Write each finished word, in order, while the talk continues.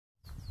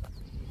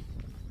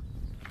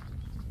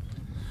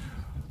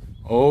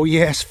Oh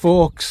yes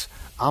folks,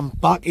 I'm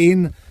back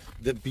in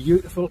the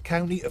beautiful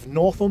county of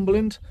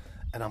Northumberland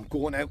and I'm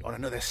going out on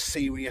another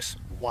serious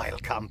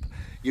wild camp.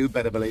 You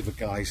better believe it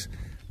guys.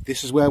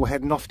 This is where we're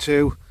heading off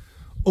to,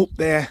 up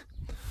there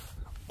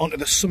onto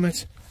the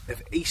summit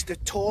of Easter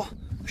Tor.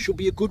 Should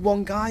be a good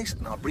one guys,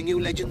 and I'll bring you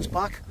legends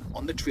back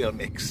on the trail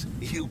mix.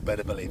 You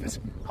better believe it.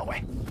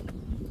 Away.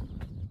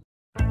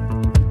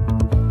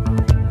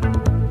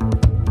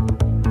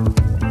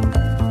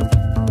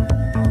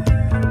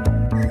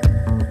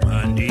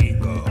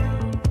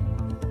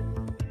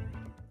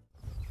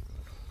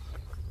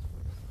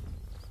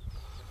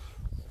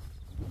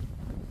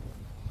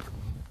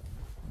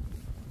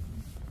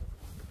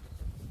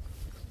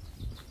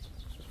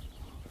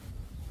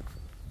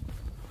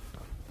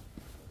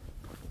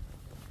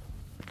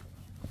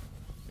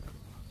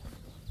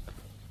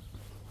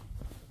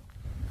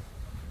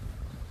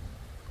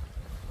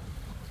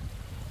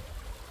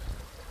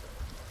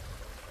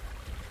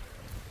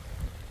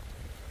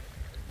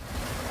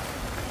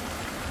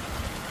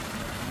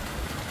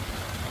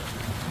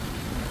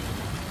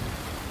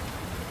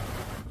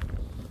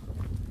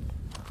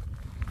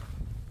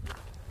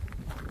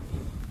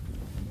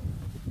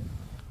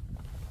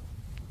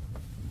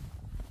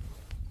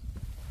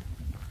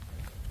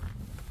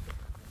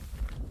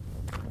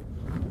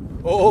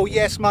 Oh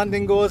yes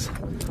Mandingos,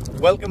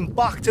 welcome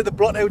back to the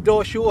Blot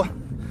Outdoor Show.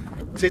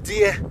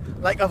 Today,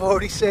 like I've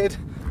already said,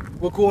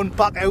 we're going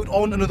back out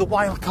on another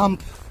wild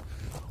camp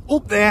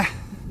up there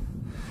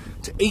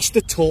to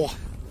Easter Tor.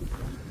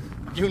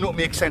 You know it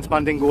makes sense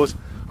Mandingos.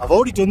 I've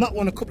already done that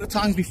one a couple of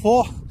times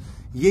before,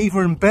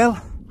 Yeaver and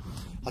Bell.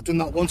 I've done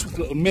that once with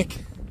little Mick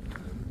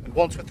and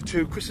once with the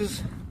two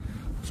Chris's.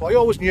 So I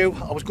always knew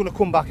I was going to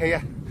come back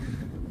here,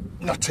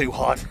 not too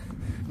hard,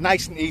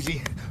 nice and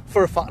easy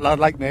for a fat lad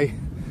like me.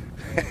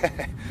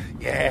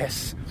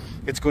 Yes,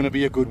 it's going to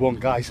be a good one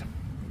guys.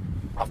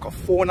 I've got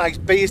 4 nice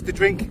beers to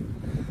drink.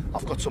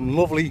 I've got some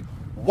lovely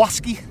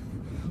whiskey,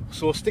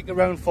 so stick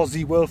around for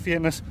the world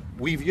famous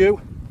wee view.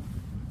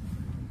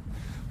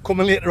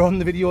 Coming later on in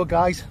the video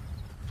guys,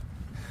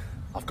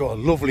 I've got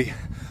a lovely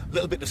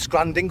little bit of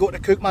scrandingo to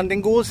cook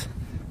Mandingos.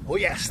 Oh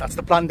yes, that's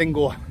the plan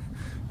dingo.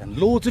 And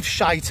loads of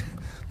shite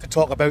to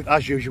talk about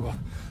as usual.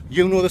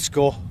 You know the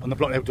score on the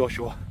Blot Outdoor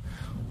Show.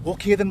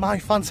 Okay then my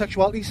fan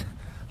sexualities,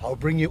 I'll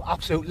bring you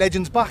absolute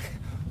legends back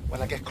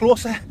when I get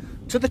closer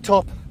to the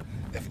top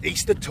of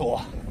Easter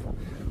Tor.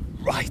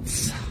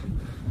 Right.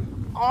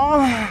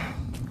 Ah.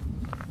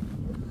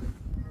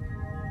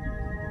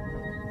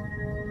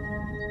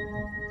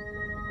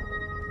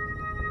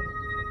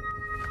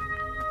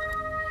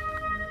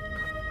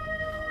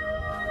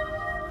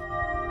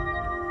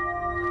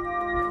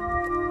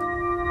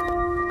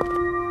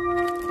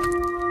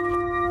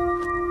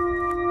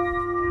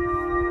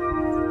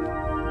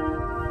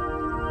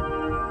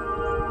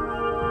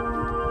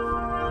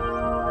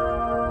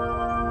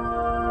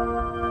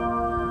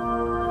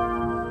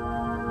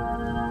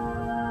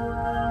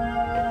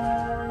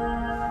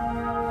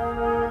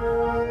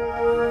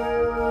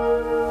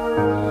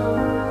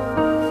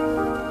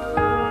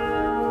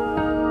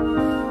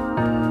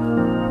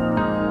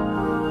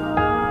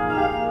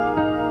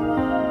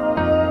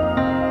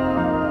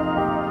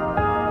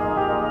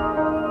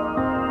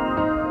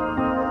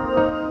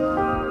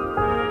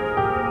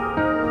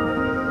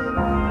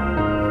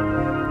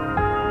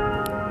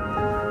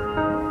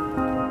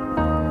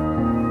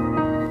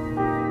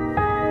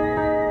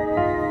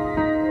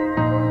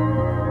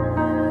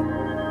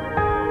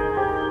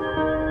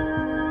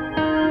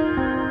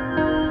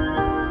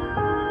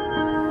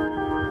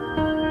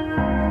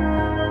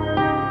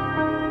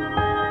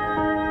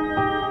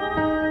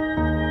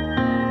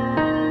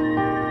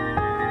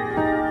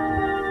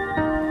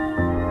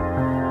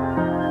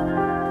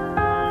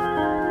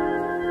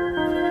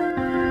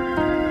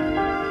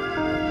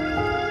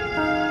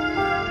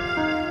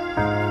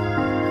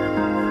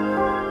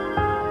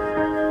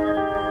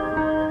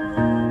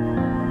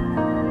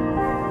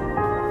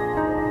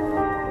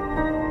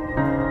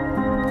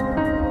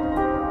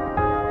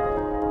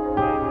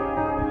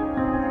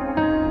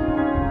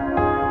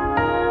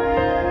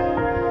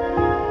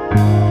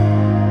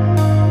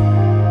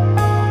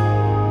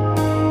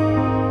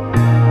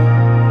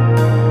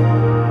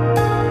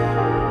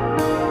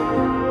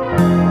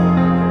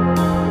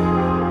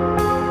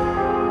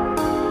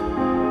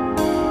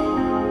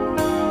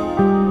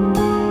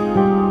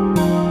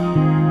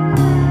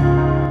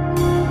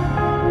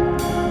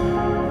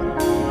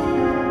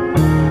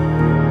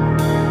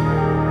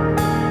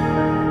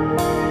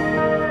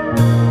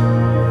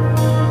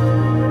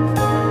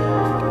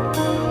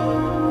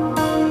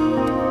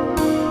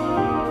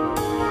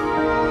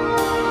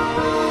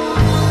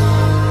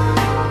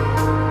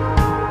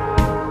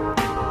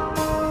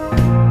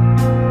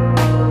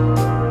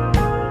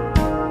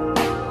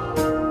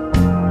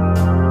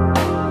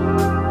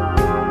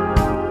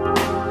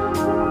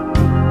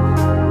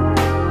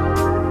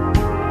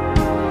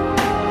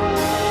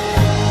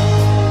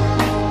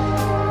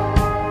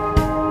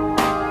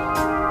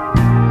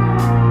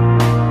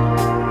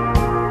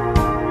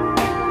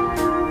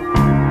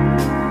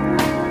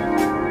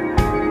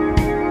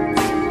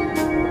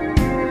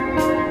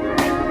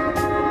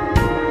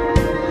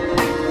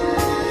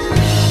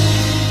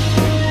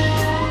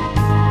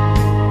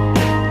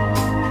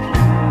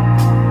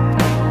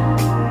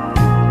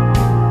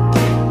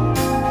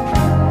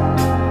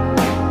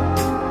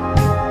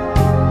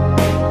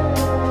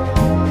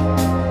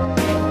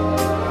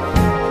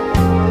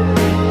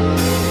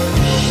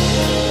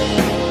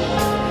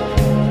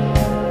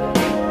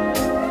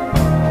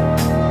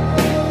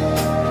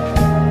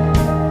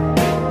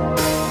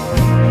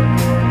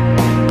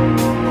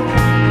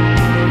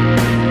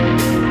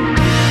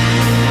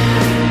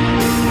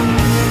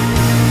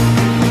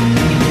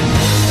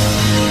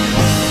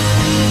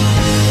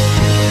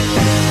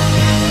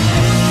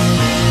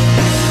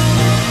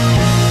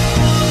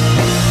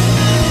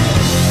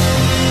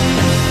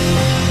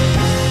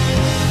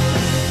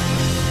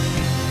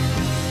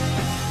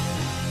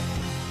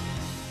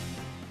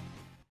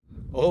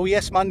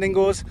 yes,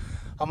 Mandingos,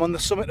 I'm on the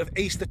summit of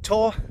Easter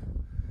Tor.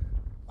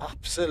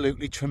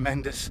 Absolutely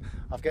tremendous.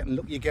 I'm getting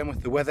lucky again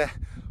with the weather.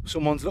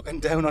 Someone's looking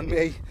down on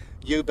me.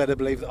 You better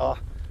believe they are.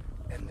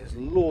 And there's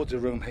loads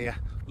of room here,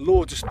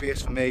 loads of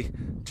space for me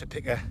to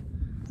pick a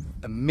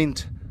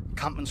mint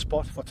camping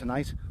spot for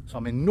tonight. So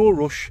I'm in no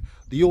rush,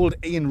 the old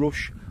Ian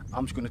rush.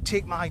 I'm just going to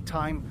take my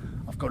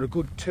time. I've got a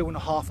good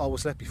 2.5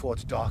 hours left before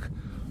it's dark.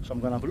 So I'm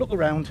going to have a look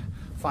around,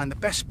 find the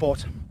best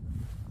spot.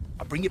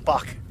 I'll bring it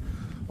back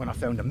when I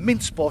found a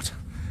mint spot,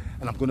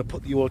 and I'm going to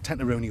put the old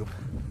tentaroonie up.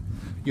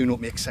 You know it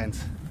makes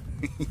sense.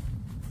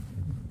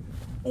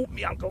 Oh,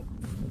 me ankle.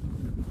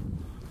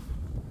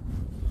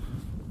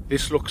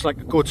 This looks like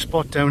a good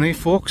spot down here,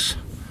 folks.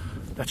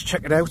 Let's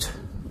check it out.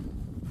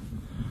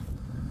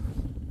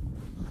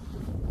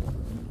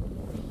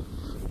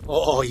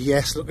 Oh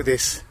yes, look at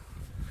this.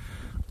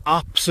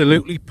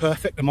 Absolutely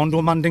perfect. The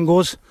Mondo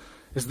Mandingos,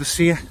 as they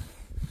say,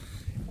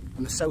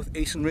 in the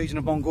southeastern region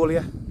of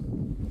Mongolia.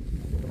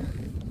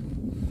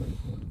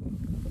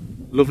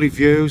 Lovely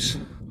views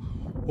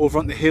over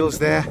on the hills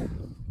there,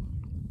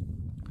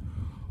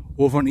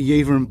 over on the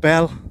Yeva and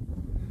Bell,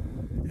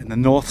 in the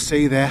North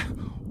Sea there,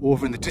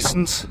 over in the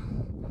distance.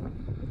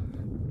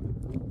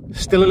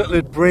 Still a little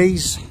bit of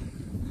breeze,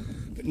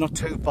 but not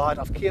too bad.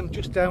 I've came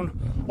just down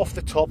off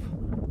the top.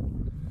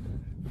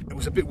 It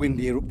was a bit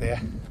windier up there,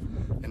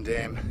 and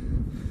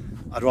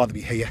I'd rather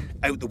be here,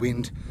 out the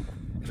wind.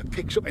 If it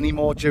picks up any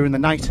more during the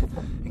night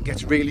and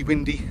gets really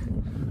windy,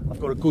 I've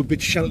got a good bit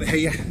of shelter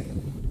here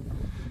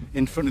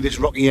in front of this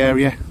rocky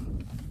area.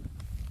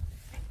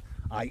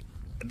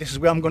 This is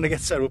where I'm going to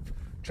get set up.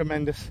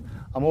 Tremendous.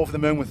 I'm over the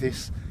moon with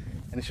this,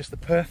 and it's just the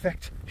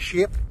perfect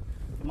shape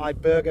for my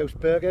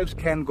Berghaus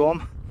Ken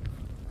Gom.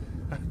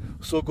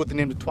 So good they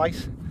named it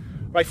twice.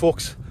 Right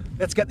folks,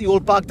 let's get the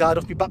old Baghdad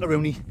off my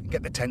backaroonie and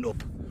get the tent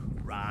up.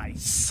 Right.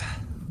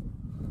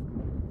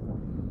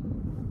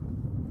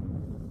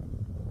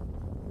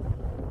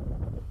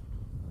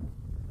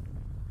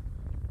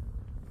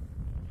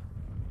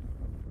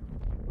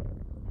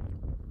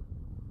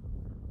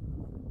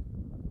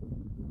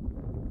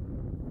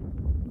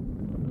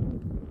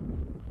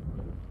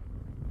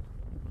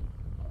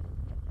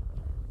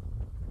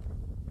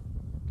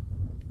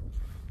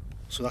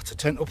 So that's a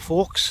tent up,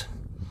 folks.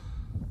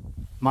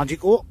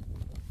 Magical.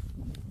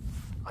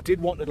 I did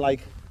want it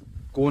like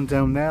going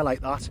down there like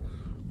that,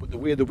 but the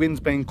way the wind's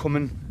been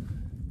coming,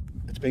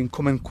 it's been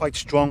coming quite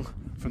strong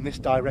from this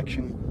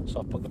direction. So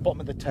I put the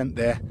bottom of the tent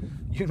there.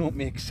 You know, it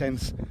makes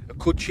sense. It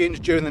could change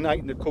during the night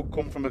and it could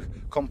come from a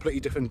completely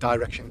different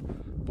direction.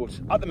 But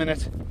at the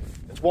minute,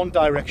 it's one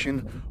direction.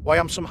 Why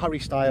I'm some Harry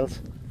Styles.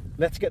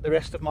 Let's get the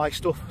rest of my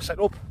stuff set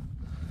up.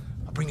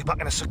 I'll bring you back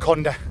in a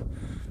seconder.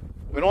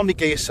 When all my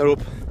gear set up,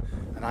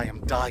 and I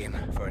am dying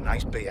for a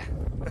nice beer.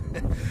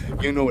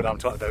 You know what I'm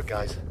talking about,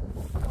 guys.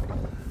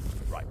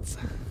 Right.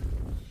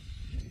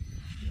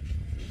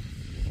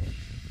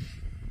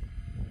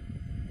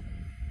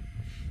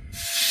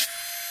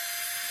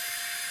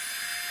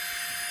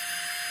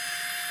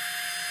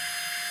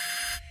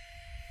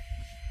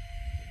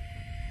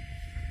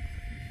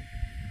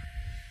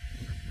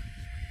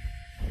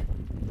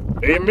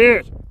 Hey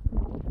mate,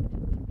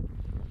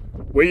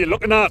 where you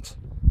looking at?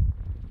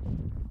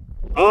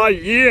 Ah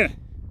yeah.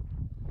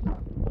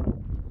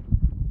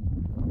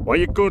 Why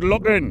you good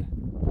looking?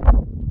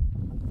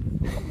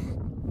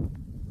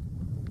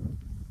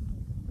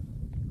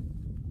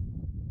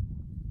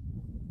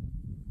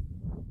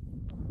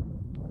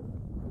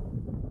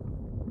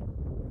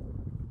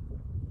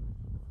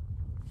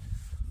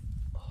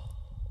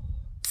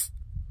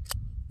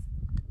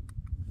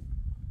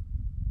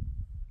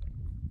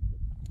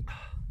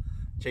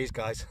 Cheers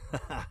guys.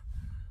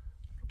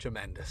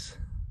 Tremendous.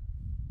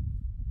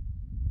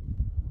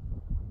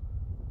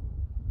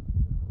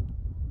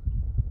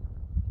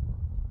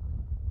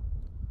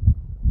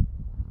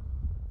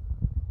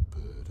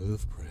 Bird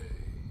of prey,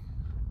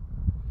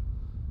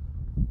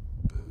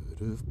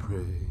 bird of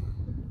prey,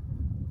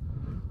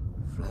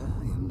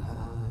 flying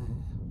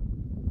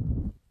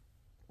high.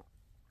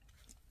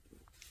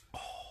 Oh,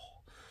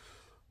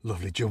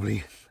 lovely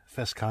jubbly.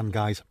 First can,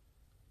 guys.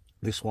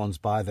 This one's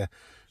by the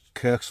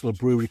Kirksville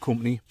Brewery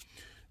Company.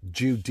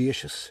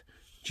 Judacious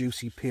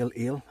Juicy Pale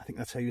Ale. I think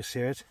that's how you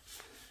say it.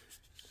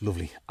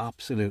 Lovely.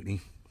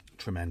 Absolutely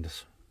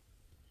tremendous.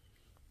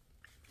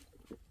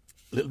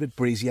 A little bit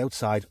breezy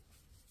outside.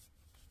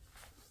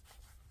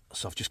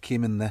 So I've just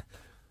came in the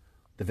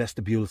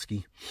vestibule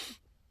ski.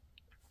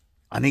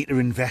 I need to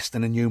invest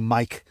in a new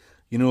mic.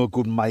 You know, a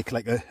good mic,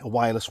 like a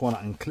wireless one I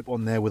can clip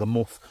on there with a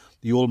muff.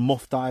 The old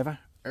muff diver.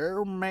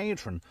 Oh,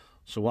 matron.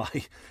 So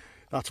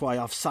that's why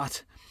I've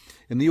sat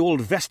in the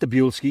old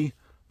vestibule ski.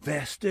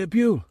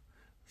 Vestibule.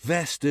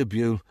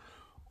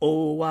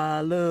 Oh, I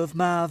love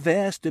my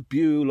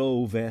vestibule.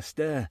 Oh,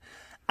 Vesta.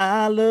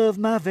 I love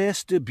my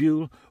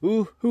vestibule.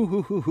 Ooh, ooh,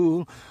 ooh, ooh,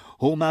 ooh.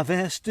 Oh, my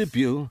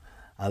vestibule.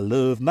 I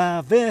love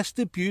my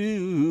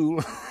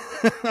vestibule.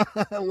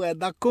 Where'd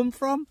that come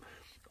from?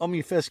 On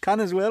my first can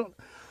as well.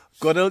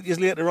 Got out you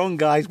later on,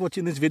 guys,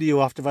 watching this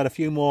video after I've had a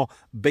few more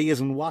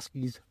beers and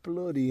whiskies.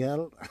 Bloody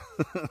hell.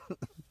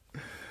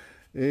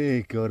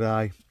 Hey, God,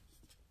 aye.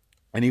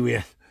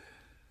 Anyway,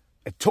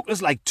 it took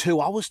us like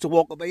 2 hours to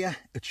walk up here.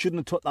 It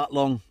shouldn't have took that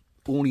long.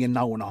 Only an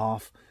hour and a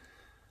half.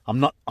 I'm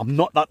not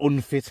that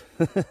unfit.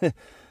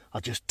 I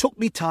just took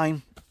me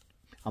time.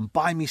 I'm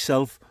by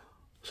myself,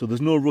 so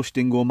there's no rush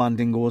dingo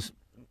mandingos.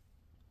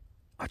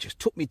 I just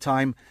took me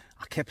time.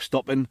 I kept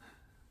stopping,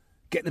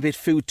 getting a bit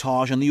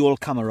footage on the old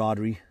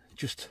camaraderie.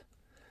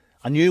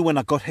 I knew when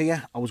I got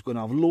here I was going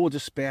to have loads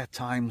of spare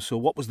time, so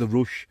what was the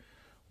rush?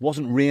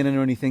 Wasn't raining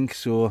or anything,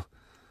 so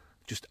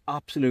just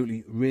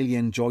absolutely really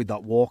enjoyed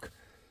that walk.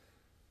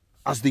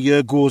 As the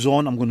year goes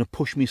on, I'm going to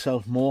push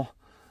myself more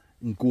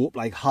and go up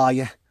like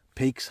higher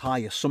peaks,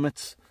 higher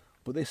summits.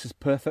 But this is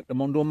perfect.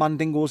 I'm on no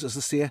mandingos, as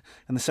they say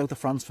in the south of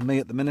France for me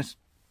at the minute.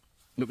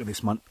 Look at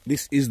this, man.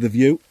 This is the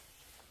view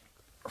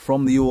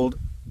from the old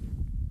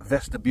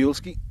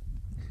vestibule-ski.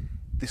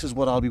 This is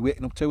what I'll be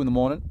waking up to in the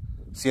morning.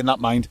 Seeing that,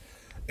 mind,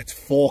 it's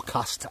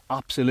forecast to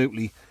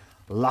absolutely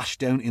lash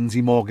down in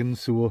the morgen,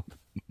 so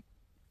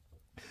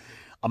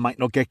I might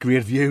not get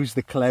great views.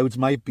 The clouds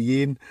might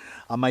be in.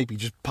 I might be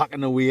just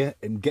packing away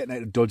and getting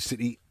out of Dodge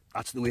City.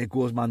 That's the way it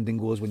goes,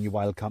 mandingos, when you're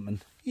wild camping.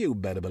 You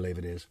better believe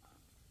it is.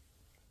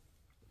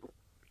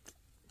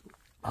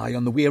 Aye,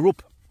 on the way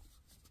up,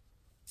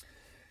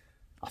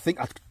 I think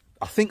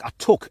I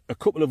took a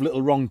couple of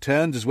little wrong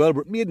turns as well,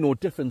 but it made no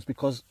difference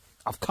because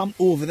I've come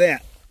over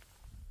there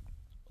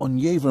on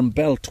Yever and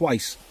Bell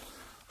twice,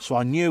 so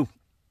I knew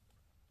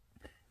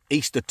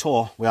Easter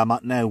Tor, where I'm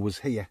at now, was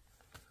here.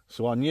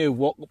 So I knew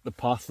walk up the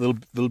path,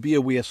 there'll be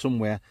a way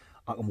somewhere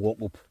I can walk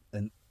up,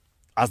 and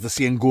as the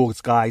saying goes,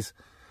 guys,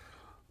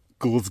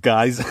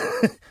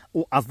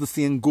 oh, as the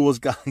saying goes,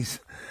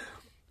 guys,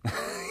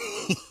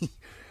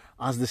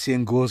 as the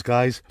saying goes,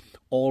 guys,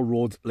 all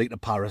roads lead to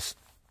Paris.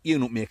 You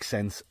know, it makes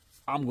sense.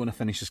 I'm going to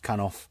finish this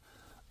can off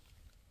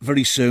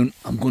very soon.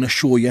 I'm going to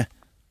show you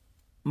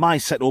my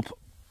setup,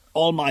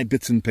 all my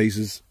bits and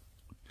pieces,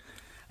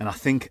 and I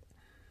think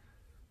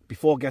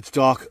before it gets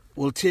dark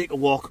we'll take a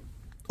walk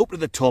up to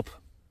the top,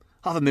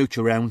 have a mooch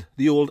around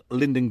the old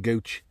Linden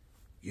Gooch.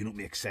 You know, it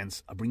makes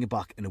sense. I'll bring you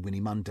back in a Winnie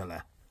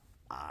Mandela.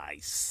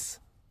 Ice.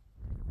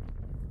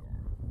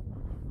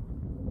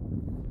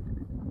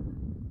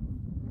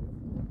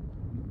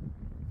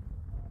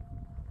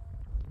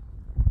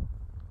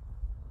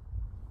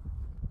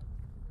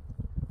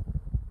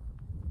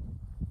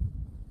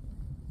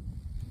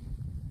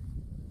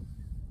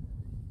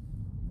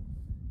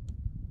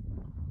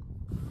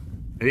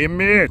 Hey,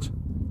 mate.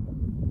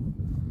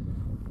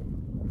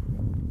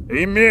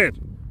 Hey, mate.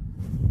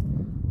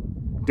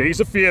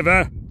 Days a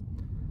favour.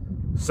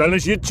 Sell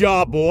us your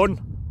jawbone.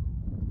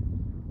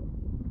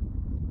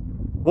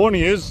 One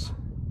is,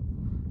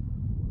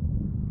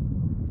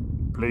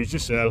 please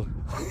yourself.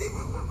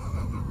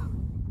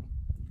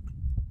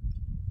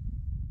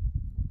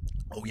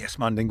 Oh yes,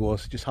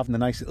 mandingos, just having a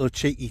nice little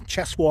cheeky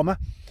chest warmer.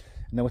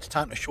 Now it's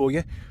time to show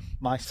you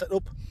my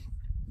setup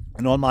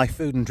and all my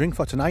food and drink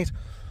for tonight.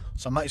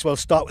 So I might as well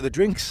start with the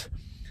drinks.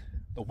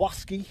 The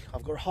whiskey,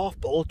 I've got a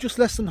half bottle, just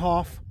less than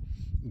half,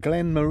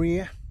 Glen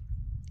Maria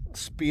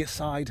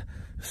Spearside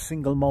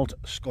single malt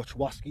Scotch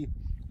whiskey.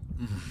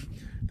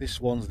 This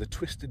one's the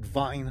Twisted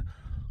Vine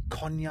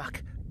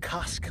Cognac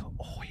Cask.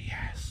 Oh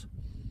yes.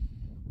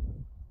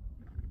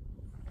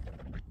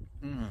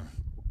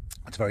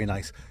 That's very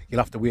nice. You'll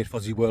have to wait for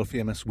the world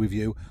famous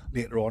review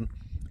later on.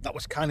 That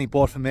was kindly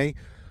bought for me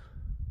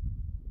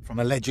from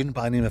a legend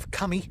by the name of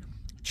Cammy.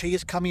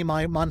 Cheers, Cammy,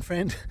 my man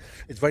friend.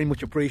 It's very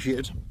much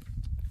appreciated.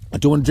 I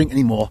don't want to drink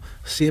anymore.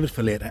 Save it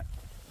for later.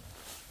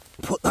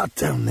 Put that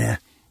down there.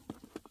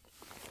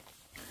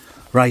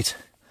 Right.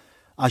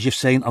 As you've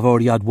seen, I've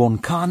already had one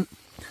can.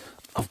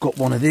 I've got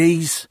one of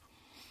these.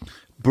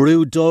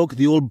 Brewdog,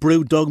 the old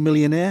Brewdog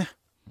Millionaire.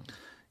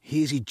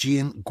 Hazy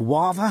Jane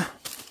Guava.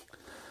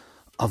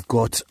 I've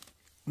got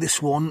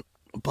this one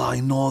by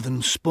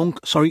Northern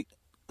Spunk. Sorry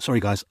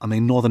guys, I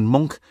mean Northern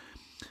Monk.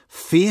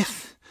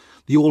 Faith.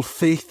 The old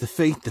Faith, the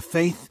Faith, the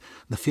Faith.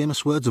 The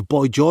famous words of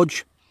Boy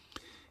George.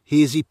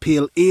 Hazy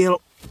Pale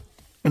Ale.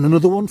 And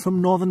another one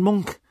from Northern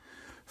Monk.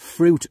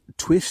 Fruit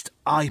Twist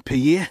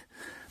IPA.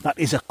 That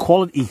is a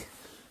quality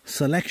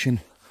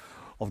selection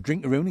of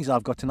drinkaroonies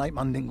I've got tonight,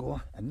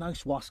 Mandingo. A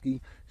nice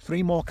whiskey,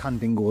 3 more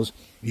Candingos.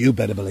 You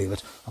better believe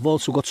it. I've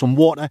also got some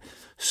water.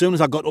 As soon as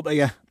I got up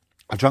here,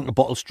 I drank a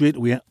bottle straight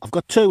away. I've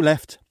got 2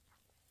 left.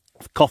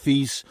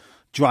 Coffees,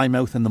 dry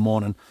mouth in the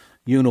morning.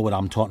 You know what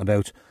I'm talking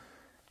about.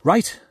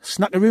 Right,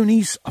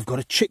 snackaroonies. I've got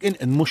a chicken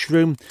and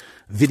mushroom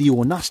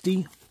video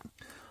nasty.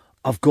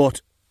 I've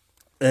got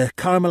a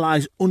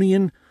caramelised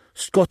onion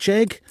Scotch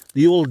egg,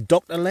 the old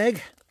Dr.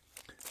 leg.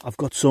 I've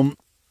got some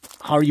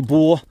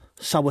Haribo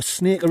sour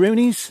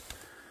snakearoonies.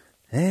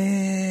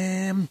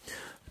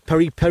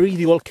 Peri Peri,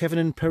 the old Kevin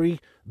and Perry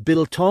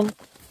Biltong.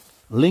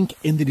 Link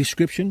in the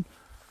description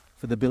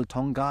for the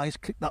Biltong guys.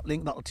 Click that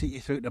link, that'll take you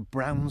through to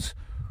Brown's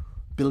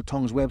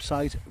Biltong's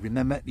website.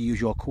 Remember to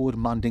use your code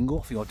Mandingo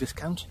for your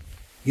discount.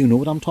 You know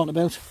what I'm talking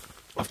about.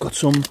 I've got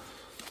some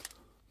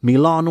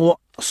Milano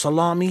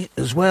salami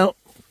as well.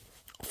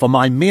 For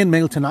my main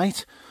meal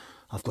tonight,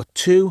 I've got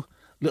 2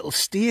 little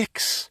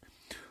steaks.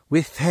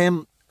 With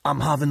him,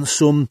 I'm having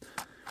some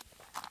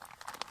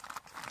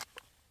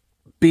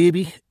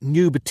baby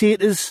new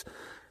potatoes,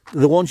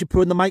 the ones you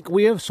put in the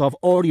microwave. So I've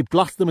already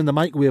blasted them in the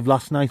microwave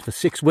last night for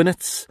 6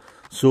 minutes.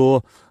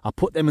 So I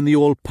put them in the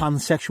old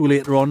pansexual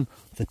later on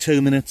for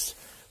 2 minutes.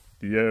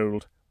 The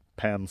old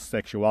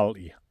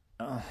pansexuality.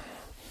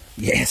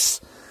 Yes.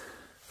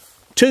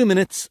 2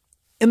 minutes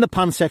in the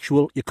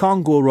pansexual. You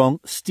can't go wrong.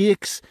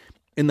 Steaks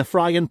in the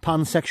frying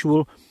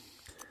pansexual.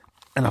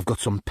 And I've got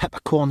some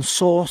peppercorn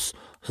sauce.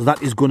 So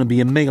that is going to be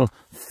a meal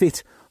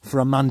fit for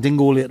a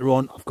mandingo later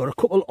on. I've got a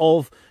couple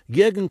of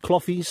Jürgen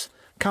Cloffees,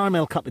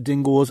 caramel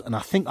capadingos, and I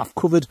think I've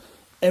covered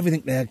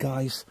everything there,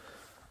 guys.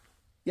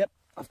 Yep,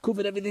 I've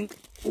covered everything.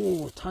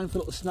 Oh, time for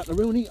a little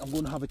snackaroonie. I'm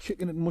going to have a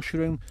chicken and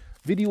mushroom,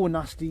 video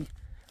nasty,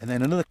 and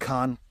then another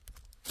can.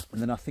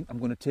 And then I think I'm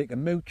going to take a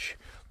mooch,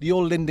 the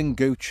old Linden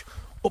Gooch,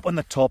 up on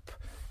the top,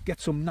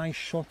 get some nice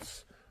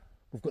shots.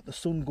 We've got the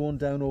sun going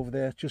down over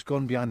there, just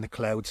gone behind the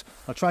clouds.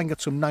 I'll try and get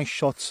some nice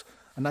shots,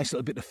 a nice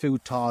little bit of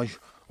footage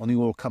on the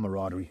old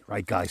camaraderie.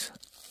 Right, guys,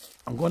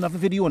 I'm going to have a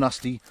video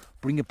nasty,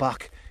 bring it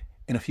back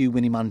in a few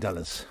Winnie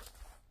Mandelas.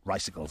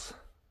 Ricicles.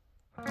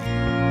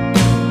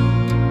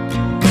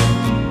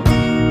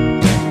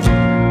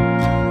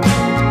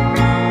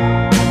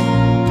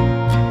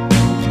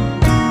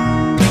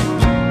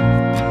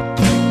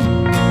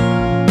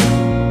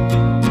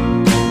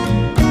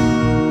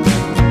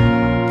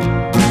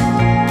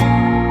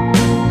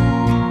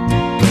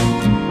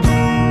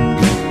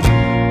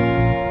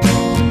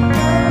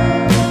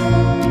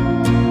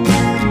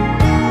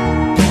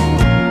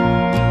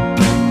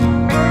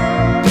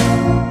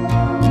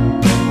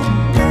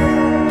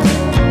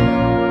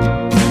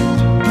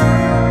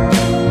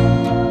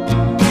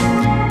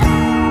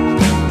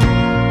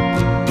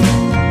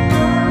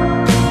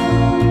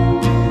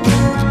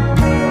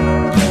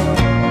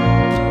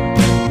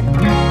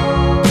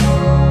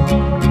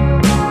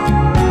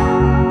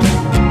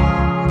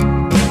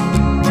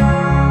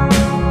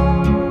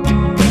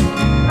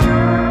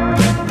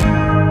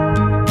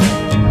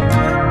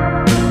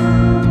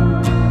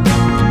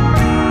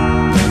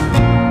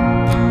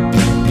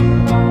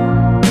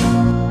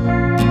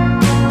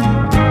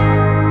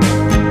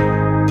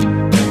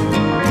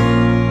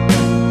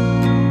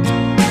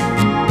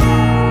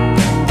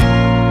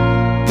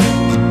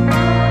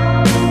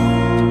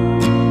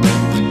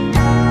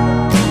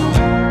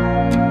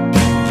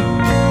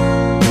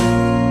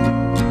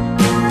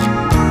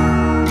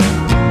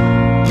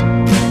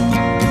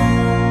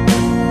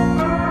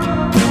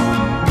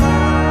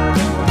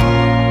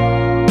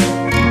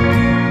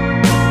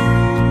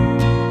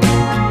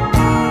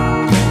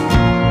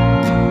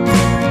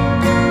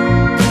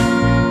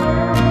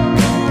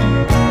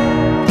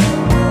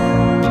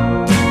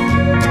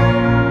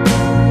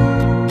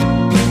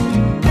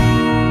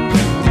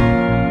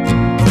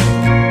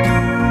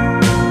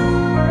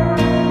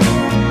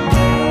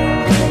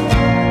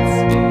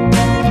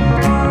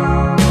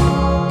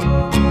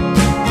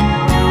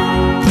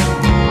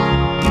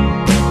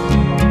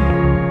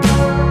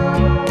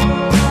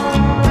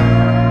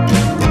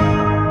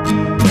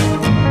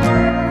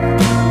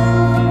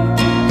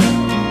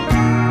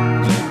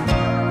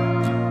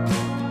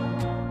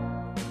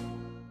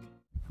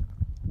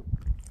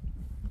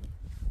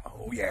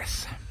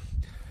 Yes,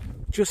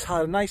 just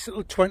had a nice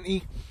little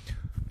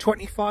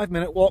 20-25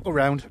 minute walk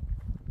around.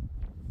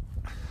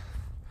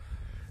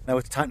 Now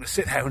it's time to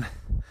sit down,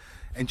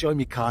 enjoy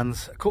my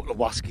cans, a couple of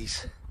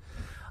whiskies.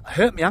 I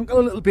hurt my ankle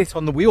a little bit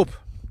on the way up.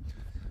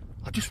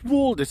 I just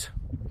rolled it,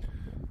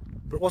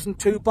 but it wasn't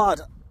too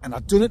bad, and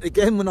I'd done it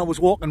again when I was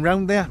walking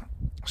around there.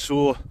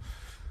 So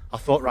I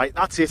thought, right,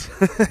 that's it.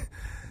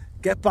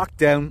 Get back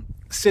down,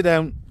 sit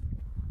down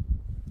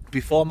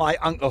before my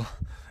ankle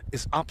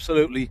is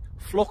absolutely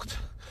flucked.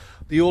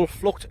 The old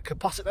flucked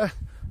capacitor,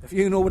 if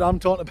you know what I'm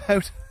talking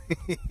about.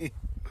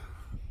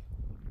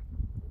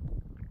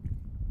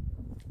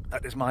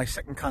 That is my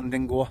second can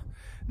dingo,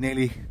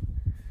 nearly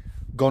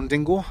gone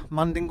dingo,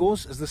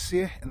 mandingos as they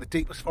say in the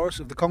deepest forests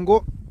of the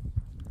Congo.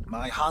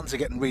 My hands are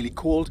getting really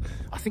cold.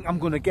 I think I'm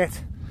going to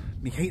get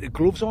my heated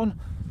gloves on.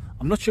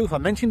 I'm not sure if I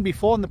mentioned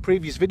before in the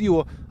previous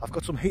video, I've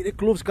got some heated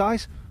gloves,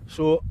 guys,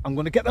 so I'm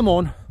going to get them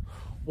on,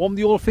 warm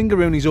the old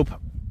fingeroonies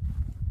up,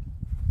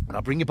 and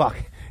I'll bring you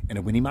back in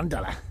a Winnie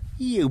Mandela.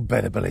 You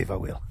better believe I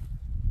will.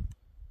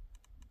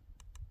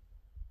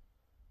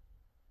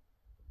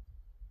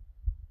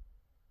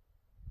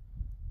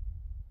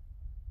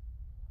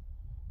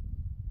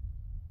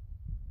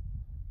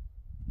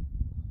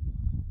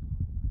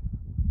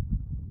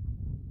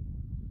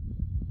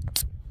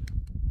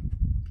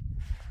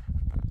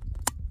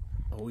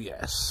 Oh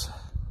yes.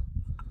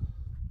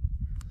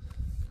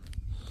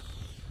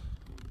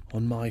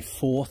 On my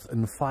fourth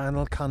and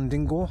final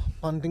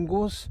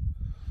mandingos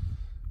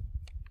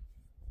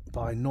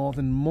by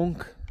Northern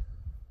Monk.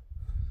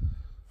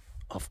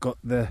 I've got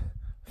the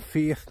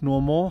Faith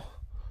No More,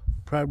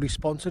 proudly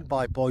sponsored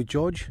by Boy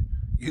George.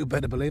 You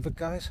better believe it,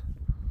 guys.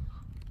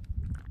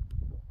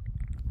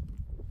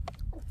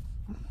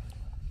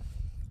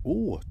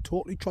 Oh,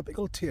 totally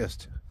tropical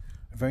taste.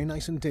 Very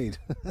nice indeed.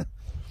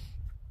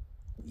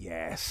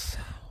 Yes.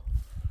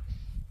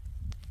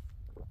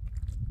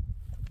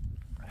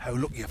 How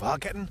lucky have I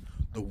getting?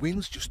 The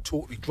wind's just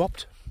totally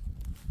dropped.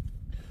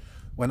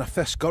 When I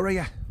first got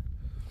here,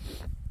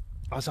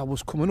 as I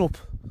was coming up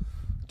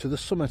to the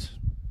summit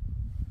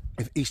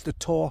of Easter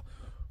Tor,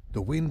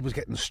 the wind was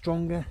getting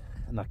stronger,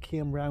 and I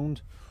came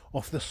round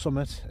off the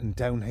summit and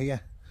down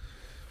here,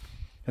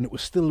 and it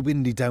was still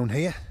windy down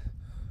here.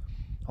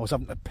 I was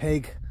having to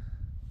peg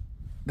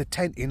the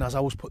tent in as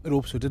I was putting it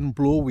up so it didn't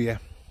blow away,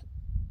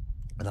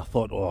 and I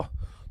thought, oh,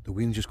 the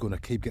wind's just going to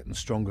keep getting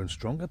stronger and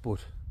stronger,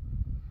 but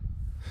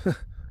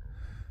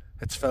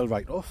it's fell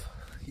right off.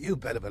 You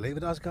better believe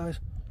it has, guys.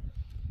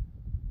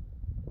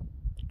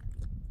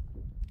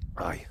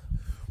 Aye,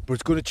 but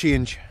it's going to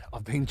change.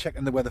 I've been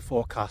checking the weather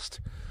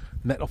forecast,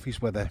 Met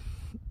Office weather,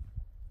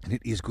 and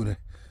it is going to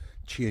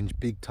change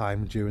big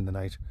time during the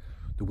night.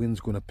 The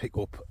wind's going to pick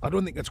up. I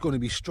don't think it's going to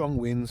be strong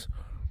winds,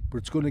 but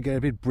it's going to get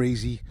a bit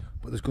breezy,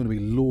 but there's going to be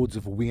loads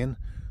of Wayne,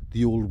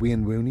 the old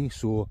Wayne Rooney.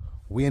 So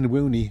Wayne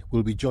Rooney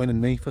will be joining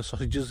me for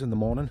sausages in the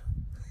morning.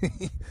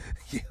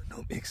 Yeah,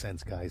 don't make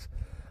sense, guys.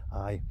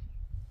 I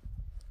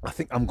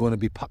think I'm going to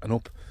be packing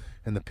up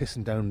in the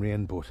pissing down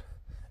rain, but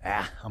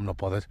I'm not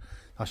bothered.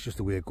 That's just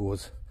the way it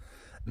goes.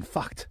 In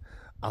fact,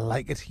 I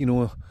like it, you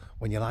know,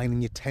 when you're lying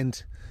in your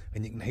tent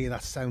and you can hear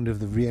that sound of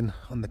the rain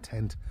on the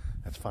tent.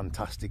 It's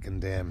fantastic,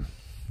 and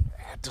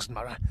it doesn't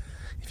matter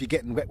if you're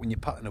getting wet when you're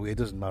packing away. It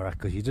doesn't matter,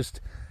 because you're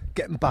just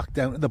getting back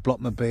down to the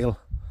Blockmobile,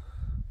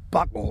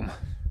 back home.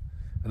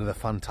 Another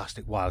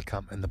fantastic wild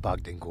camp in the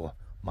Bagdingo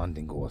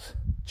Mandingos.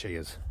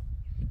 Cheers.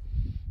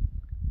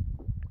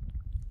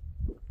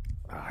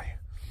 Aye.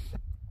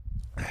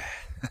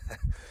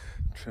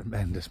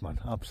 Tremendous, man.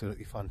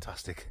 Absolutely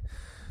fantastic.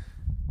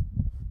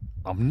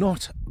 I'm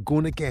not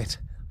going to get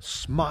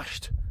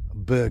smashed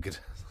burgered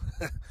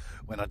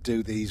when I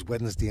do these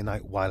Wednesday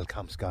night wild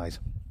camps, guys.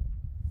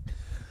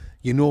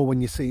 You know,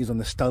 when you see us on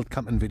the stealth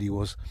camping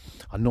videos,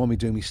 I normally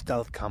do my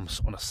stealth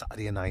camps on a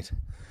Saturday night,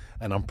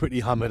 and I'm pretty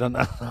hammered and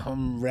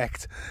I'm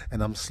wrecked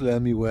and I'm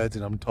slurring my words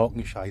and I'm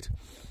talking shite.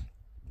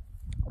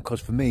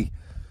 Because for me,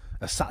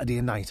 a Saturday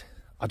night,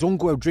 I don't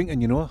go out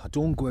drinking, you know. I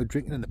don't go out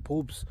drinking in the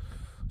pubs.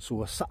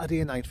 So a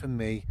Saturday night for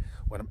me,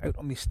 when I'm out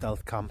on my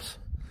stealth camps,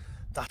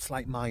 that's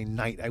like my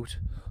night out.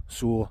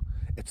 So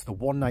it's the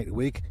one night a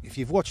week. If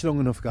you've watched long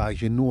enough,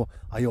 guys, you know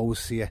I always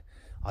say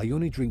I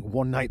only drink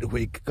one night a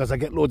week, because I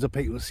get loads of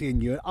people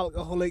saying you're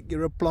alcoholic,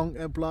 you're a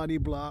plonker, blah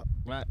blah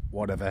blah,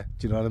 whatever.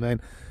 Do you know what I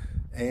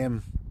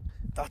mean?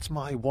 That's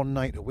my one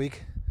night a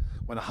week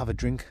when I have a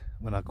drink,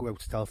 when I go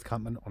out stealth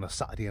camping on a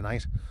Saturday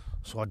night.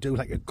 So I do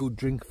like a good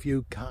drink,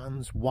 few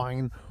cans,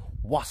 wine,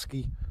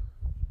 whiskey.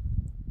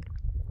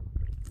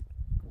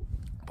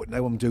 But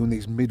now I'm doing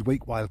these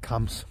midweek wild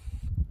camps,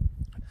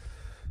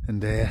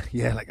 and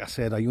yeah, like I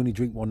said, I only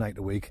drink one night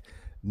a week.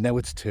 Now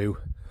it's two,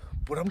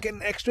 but I'm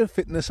getting extra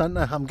fitness, aren't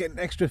I? I'm getting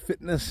extra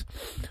fitness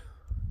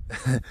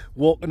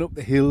walking up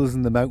the hills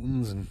and the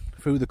mountains and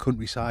through the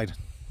countryside,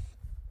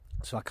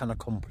 so I cannot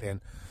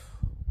complain.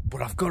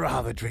 But I've got to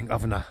have a drink,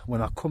 haven't I,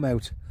 when I come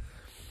out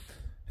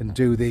and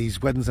do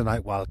these Wednesday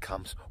night wild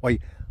camps. Why,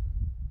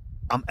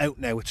 I'm out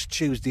now, it's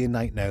Tuesday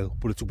night now,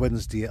 but it's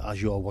Wednesday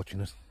as you're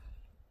watching it.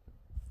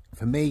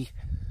 For me,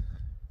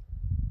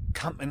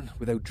 camping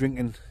without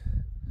drinking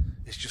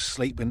is just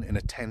sleeping in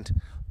a tent.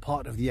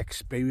 Part of the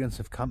experience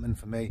of camping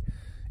for me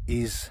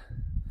is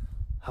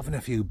having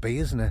a few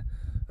beers and a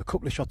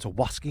couple of shots of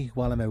whiskey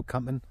while I'm out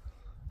camping,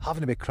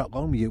 having a bit crack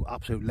on with you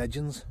absolute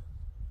legends.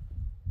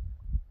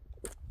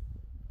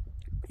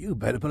 You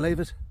better believe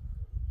it.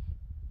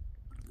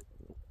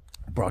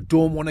 But I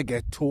don't want to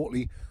get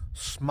totally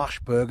smash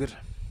burgered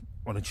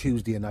on a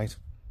Tuesday night.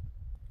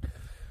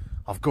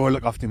 I've got to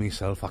look after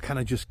myself. I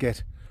cannot just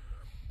get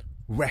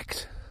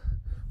wrecked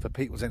for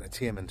people's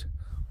entertainment.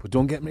 But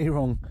don't get me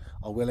wrong,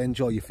 I will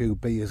enjoy a few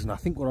beers. And I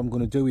think what I'm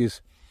going to do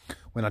is,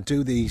 when I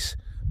do these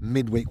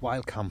midweek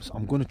wild camps,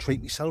 I'm going to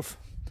treat myself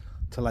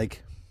to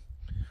like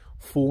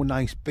 4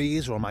 nice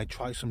beers, or I might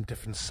try some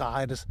different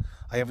ciders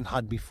I haven't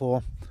had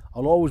before.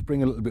 I'll always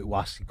bring a little bit of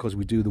whiskey, because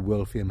we do the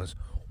world famous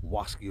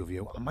whiskey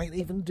review. I might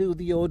even do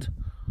the odd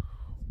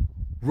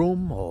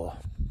rum, or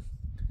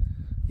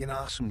you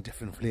know, some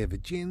different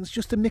flavoured gins,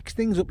 just to mix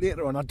things up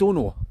later on. I don't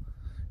know.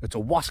 It's a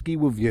whiskey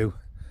review.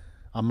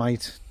 I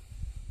might,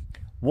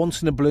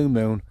 once in a blue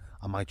moon,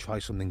 I might try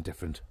something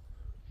different.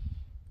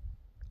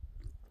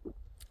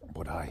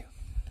 But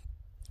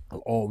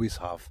I'll always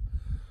have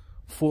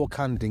 4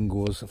 canned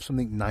dingoes of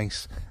something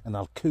nice, and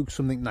I'll cook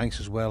something nice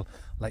as well,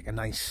 like a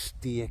nice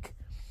steak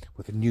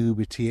with the new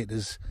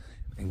potatoes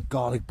and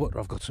garlic butter.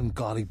 I've got some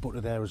garlic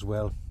butter there as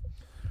well.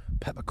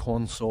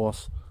 Peppercorn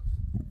sauce,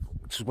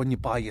 which is when you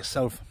buy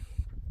yourself.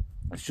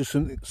 It's just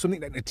something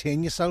to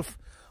entertain yourself,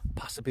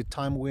 pass a bit of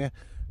time away,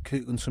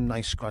 cooking some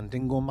nice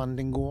scrandingo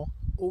mandingo.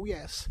 Oh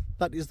yes,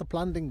 that is the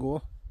plan,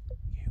 dingo.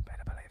 You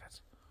better believe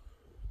it.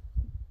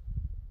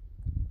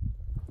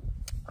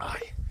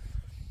 Aye.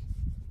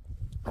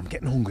 I'm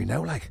getting hungry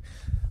now, like.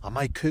 I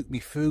might cook me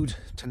food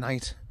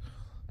tonight,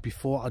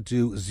 before I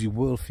do the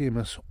world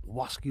famous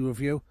Wasky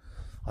review,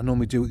 I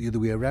normally do it the other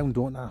way around,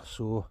 don't I?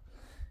 So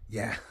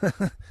yeah,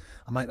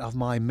 I might have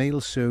my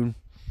meal soon,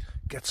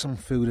 get some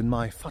food in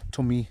my fat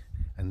tummy,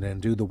 and then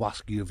do the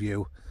Wasky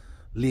review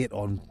late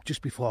on,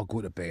 just before I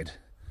go to bed.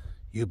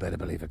 You better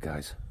believe it,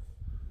 guys.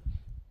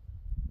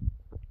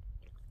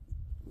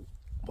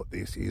 But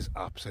this is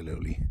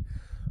absolutely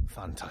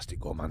fantastic,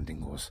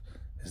 mandingos,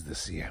 as they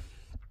say,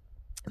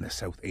 in the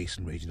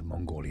southeastern region of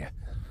Mongolia.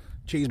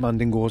 Cheese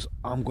mandingos.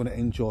 I'm going to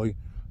enjoy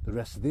the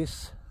rest of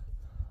this.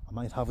 I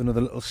might have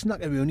another little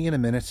snackaroonie in a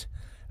minute,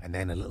 and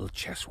then a little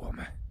chest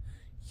warmer.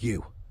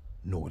 You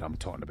know what I'm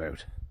talking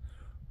about.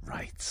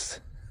 Right.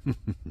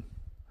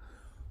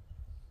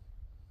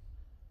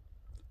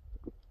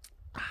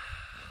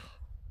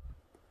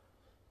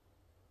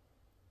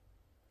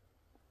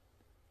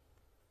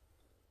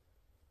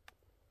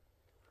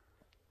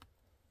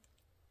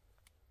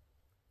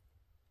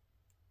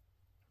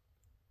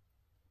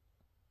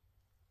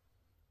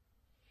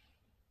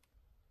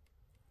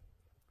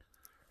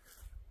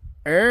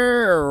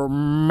 Oh,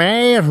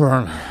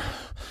 matron,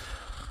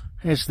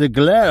 it's the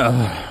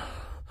glow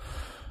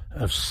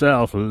of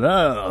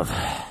self-love.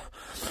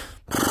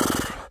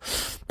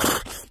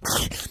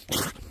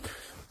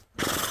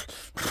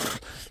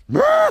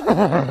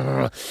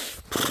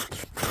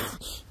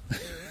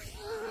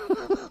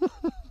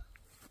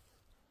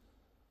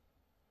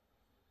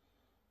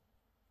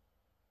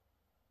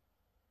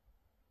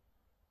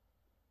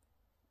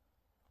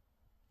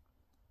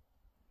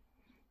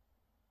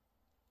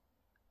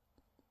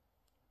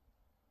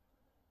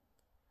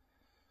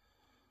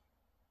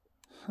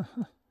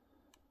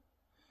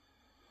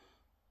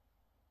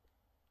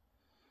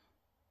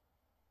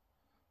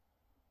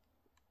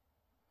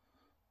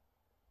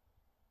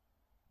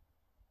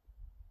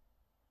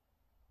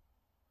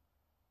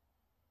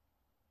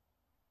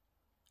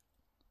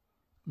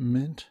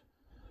 Mint.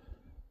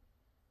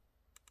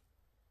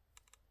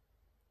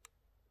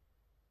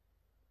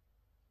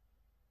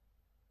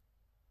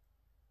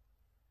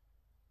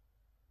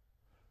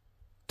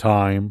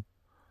 Time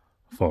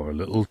for a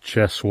little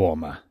chest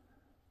warmer.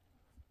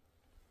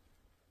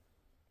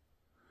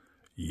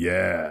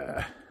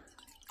 Yeah.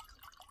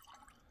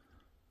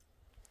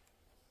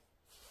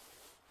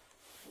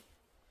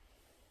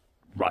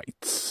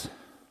 Right.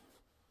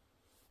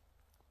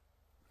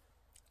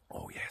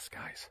 Oh yes,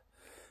 guys.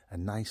 A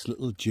nice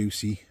little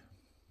juicy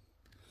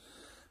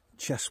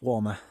chest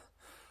warmer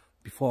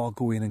before I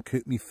go in and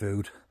cook me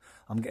food.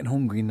 I'm getting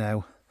hungry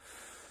now.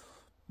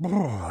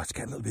 Oh, it's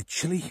getting a little bit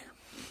chilly.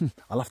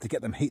 I'll have to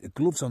get them heated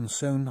gloves on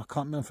soon. I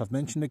can't remember if I've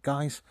mentioned it,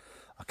 guys.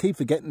 I keep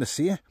forgetting to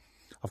say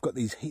I've got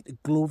these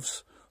heated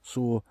gloves,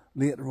 so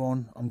later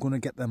on I'm going to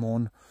get them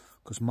on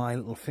because my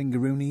little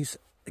fingeroonies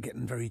are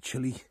getting very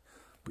chilly.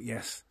 But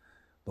yes,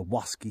 the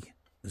Wasky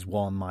has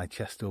warmed my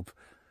chest up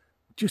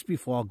just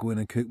before I go in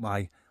and cook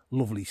my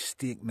lovely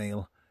steak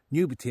meal,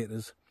 new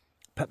potatoes,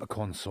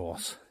 peppercorn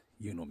sauce.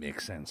 You know,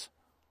 makes sense.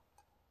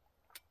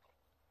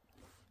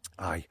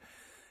 Aye.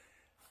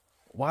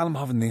 While I'm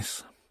having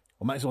this,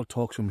 I might as well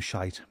talk some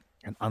shite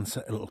and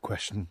answer a little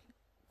question.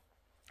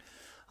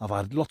 I've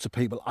had lots of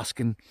people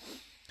asking,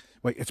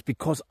 well, it's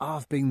because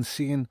I've been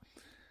seeing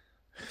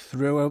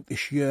throughout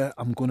this year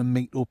I'm going to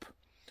meet up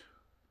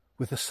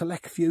with a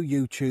select few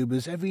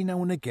YouTubers every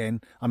now and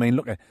again. I mean,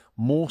 look at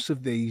most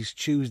of these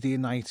Tuesday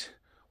night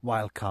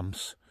wild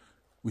camps,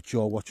 which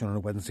you're watching on a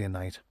Wednesday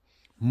night,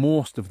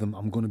 most of them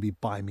I'm going to be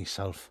by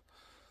myself.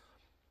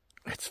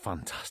 It's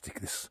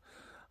fantastic, this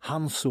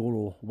hand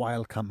solo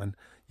wild camping.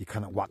 You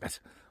cannot whack it.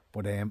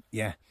 But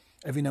yeah,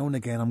 every now and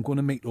again I'm going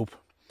to meet up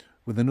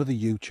with another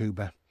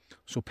YouTuber.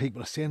 So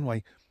people are saying,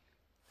 why,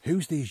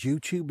 who's these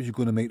YouTubers you're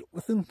going to meet up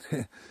with them?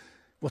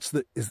 What's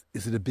the, is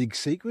it a big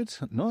secret?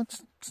 No,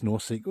 it's no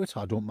secret.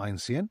 I don't mind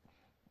saying.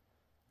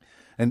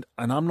 And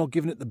I'm not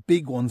giving it the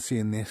big one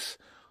saying this.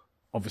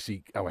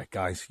 Obviously, oh,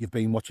 guys, you've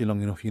been watching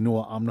long enough. You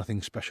know I'm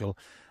nothing special,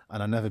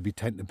 and I never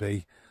pretend to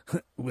be.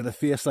 With a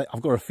face like,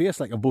 I've got a face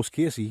like a Buzz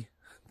Casey.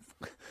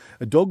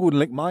 A dog wouldn't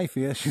lick my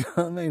face, you know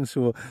what I mean?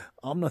 So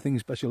I'm nothing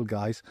special,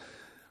 guys.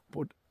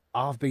 But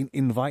I've been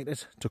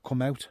invited to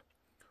come out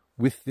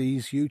with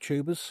these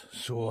YouTubers.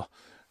 So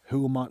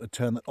who am I to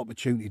turn that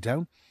opportunity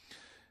down?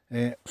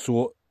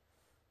 So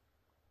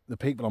the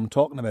people I'm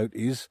talking about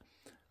is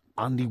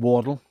Andy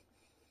Wardle,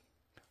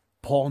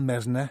 Paul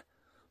Mesner,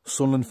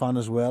 Sunderland fan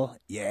as well.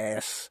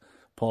 Yes,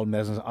 Paul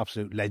Mesner's an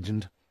absolute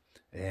legend.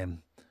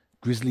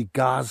 Grizzly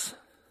Gaz,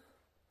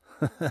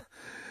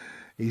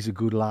 he's a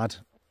good lad.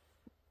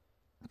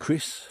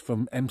 Chris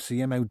from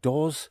MCM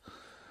Outdoors.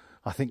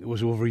 I think it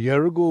was over a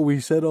year ago we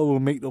said, oh, we'll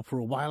meet up for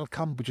a wild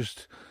camp, but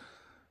just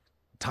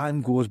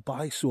time goes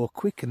by so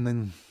quick and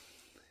then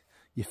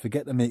you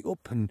forget to make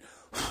up, and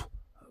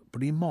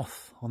pretty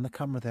moth on the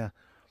camera there.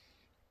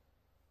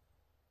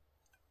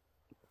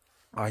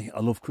 I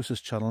love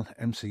Chris's channel,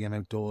 MCM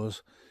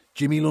Outdoors.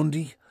 Jimmy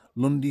Lundy,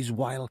 Lundy's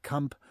Wild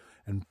Camp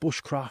and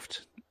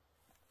Bushcraft.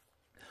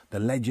 The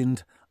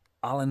legend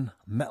Alan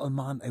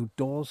Metalman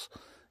Outdoors,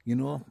 you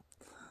know.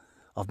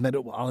 I've met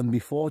up with Alan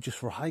before just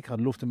for a hike.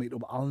 I'd love to meet up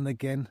with Alan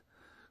again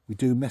We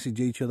do message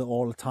each other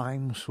all the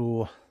time,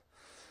 so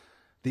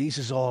these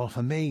is all,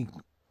 for me,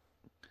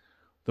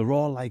 they're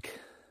all like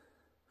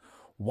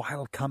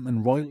wild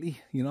camping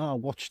royalty. You know, I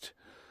watched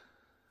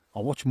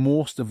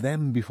most of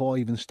them before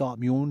I even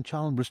start my own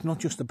channel, but it's not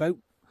just about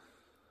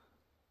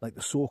like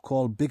the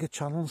so-called bigger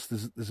channels.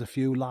 There's a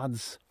few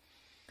lads,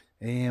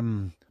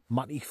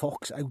 Matty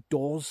Fox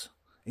Outdoors,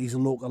 he's a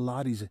local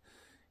lad, he's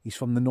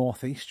from the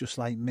northeast just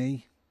like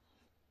me.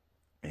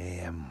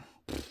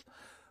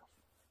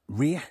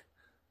 Ray,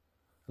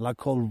 a lad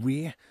called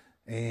Ray,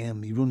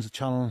 he runs the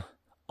channel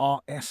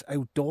RS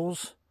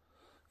Outdoors.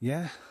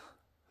 Yeah,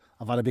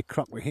 I've had a big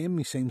crack with him.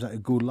 He seems like a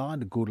good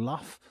lad, a good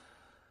laugh.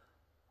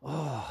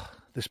 Oh,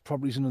 there's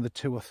probably another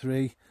 2 or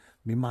 3.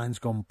 My mind's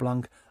gone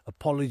blank.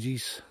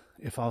 Apologies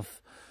if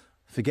I've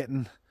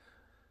forgetting.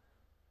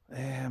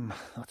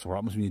 That's what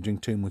happens when you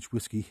drink too much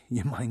whiskey.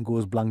 Your mind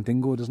goes blank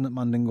dingo, doesn't it,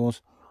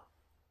 Mandingos?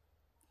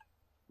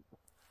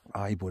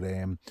 Aye, but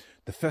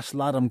the first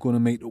lad I'm going to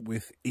meet up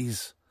with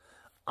is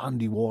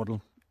Andy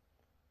Wardle.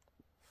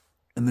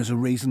 And there's a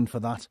reason for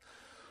that.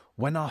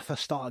 When I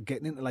first started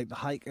getting into like the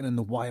hiking and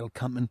the wild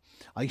camping,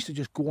 I used to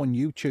just go on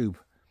YouTube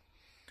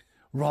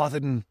rather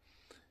than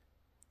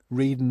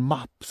reading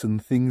maps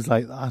and things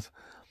like that.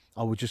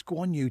 I would just go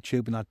on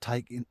YouTube and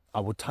I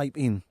would type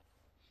in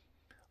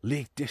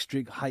Lake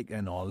District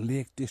hiking or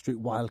Lake District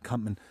wild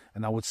camping,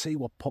 and I would see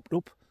what popped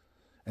up.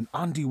 And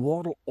Andy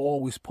Wardle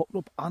always popped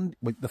up. And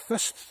the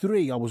first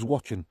 3 I was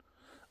watching,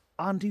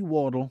 Andy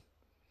Wardle,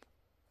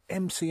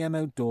 MCM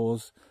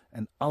Outdoors,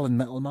 and Alan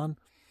Metalman.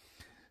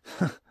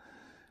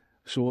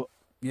 So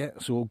yeah,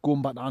 so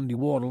going back to Andy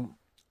Wardle,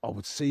 I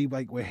would see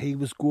like where he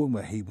was going,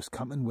 where he was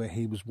camping, where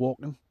he was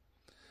walking.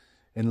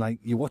 And like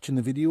you're watching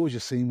the videos, you're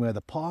seeing where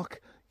the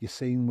park, you're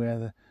seeing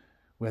where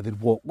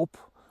they'd walk up,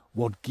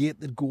 what gate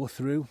they'd go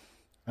through,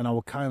 and I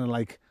would kind of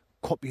like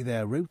copy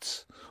their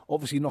routes.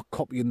 Obviously not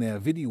copying their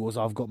videos,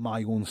 I've got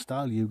my own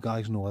style, you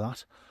guys know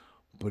that.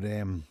 But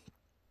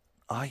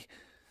I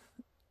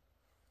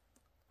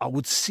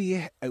would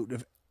say out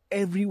of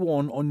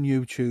everyone on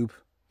YouTube,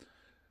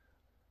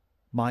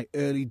 my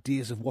early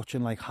days of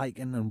watching like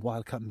hiking and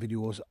wild camping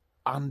videos,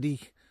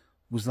 Andy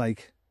was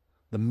like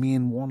the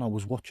main one I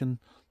was watching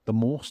the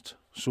most.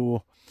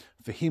 So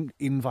for him to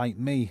invite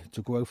me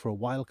to go out for a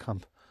wild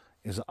camp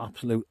is an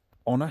absolute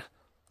honour.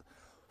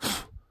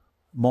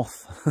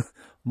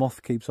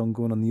 Moth keeps on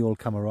going on the old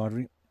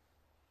camaraderie.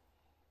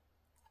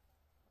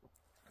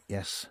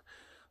 Yes,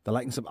 the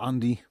likeness of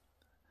Andy,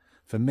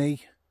 for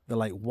me, they're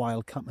like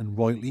wild camping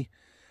royalty.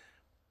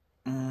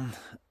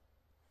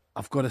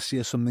 I've got to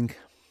say something,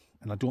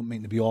 and I don't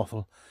mean to be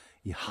awful.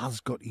 He has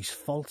got his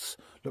faults.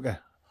 Look,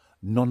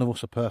 none of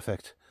us are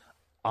perfect.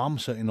 I'm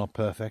certainly not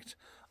perfect.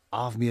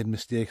 I've made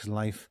mistakes in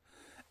life,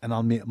 and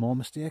I'll make more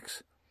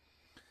mistakes.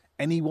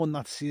 Anyone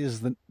that says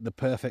that they're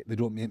perfect, they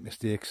don't make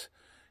mistakes,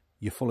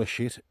 you're full of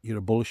shit. You're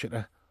a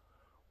bullshitter.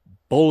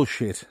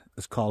 Bullshit,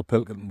 as Carl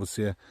Pilkington would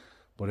say.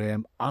 But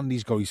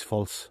Andy's got his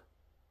faults,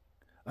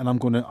 and I'm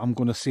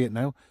gonna say it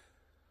now.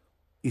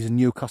 He's a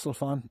Newcastle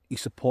fan. He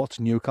supports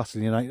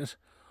Newcastle United,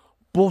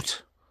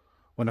 but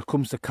when it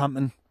comes to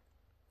camping,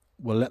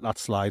 we'll let that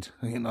slide.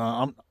 You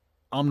know,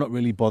 I'm not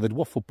really bothered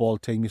what football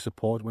team you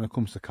support when it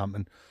comes to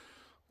camping.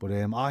 But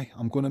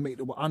I'm going to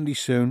meet up with Andy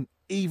soon,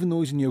 even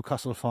though he's a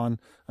Newcastle fan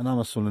and I'm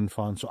a Sunderland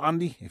fan. So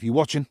Andy, if you're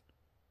watching,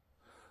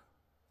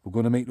 we're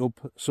going to meet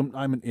up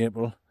sometime in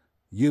April.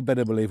 You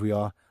better believe we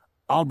are.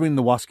 I'll bring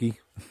the wasky.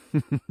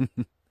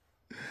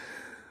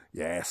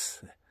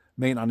 Yes,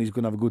 me and Andy's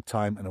going to have a good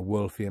time and a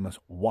world famous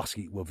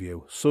wasky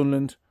review.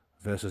 Sunderland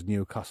versus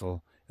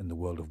Newcastle in the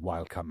world of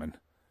wild camping.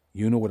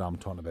 You know what I'm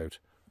talking about.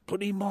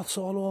 Bloody moths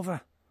all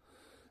over.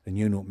 And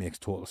you know it makes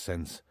total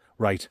sense.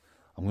 Right,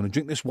 I'm going to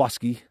drink this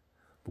wasky.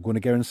 We're going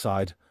to go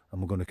inside and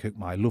we're going to cook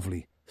my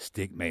lovely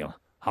steak meal.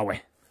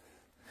 Howie,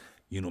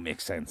 you know it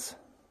makes sense.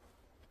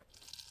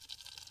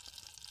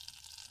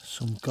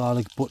 Some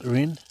garlic butter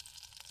in.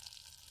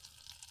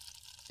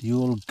 The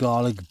old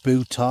garlic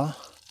bootar.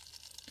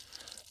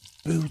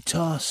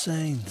 Bootar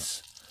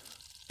saints.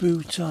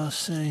 Bootar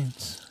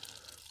saints.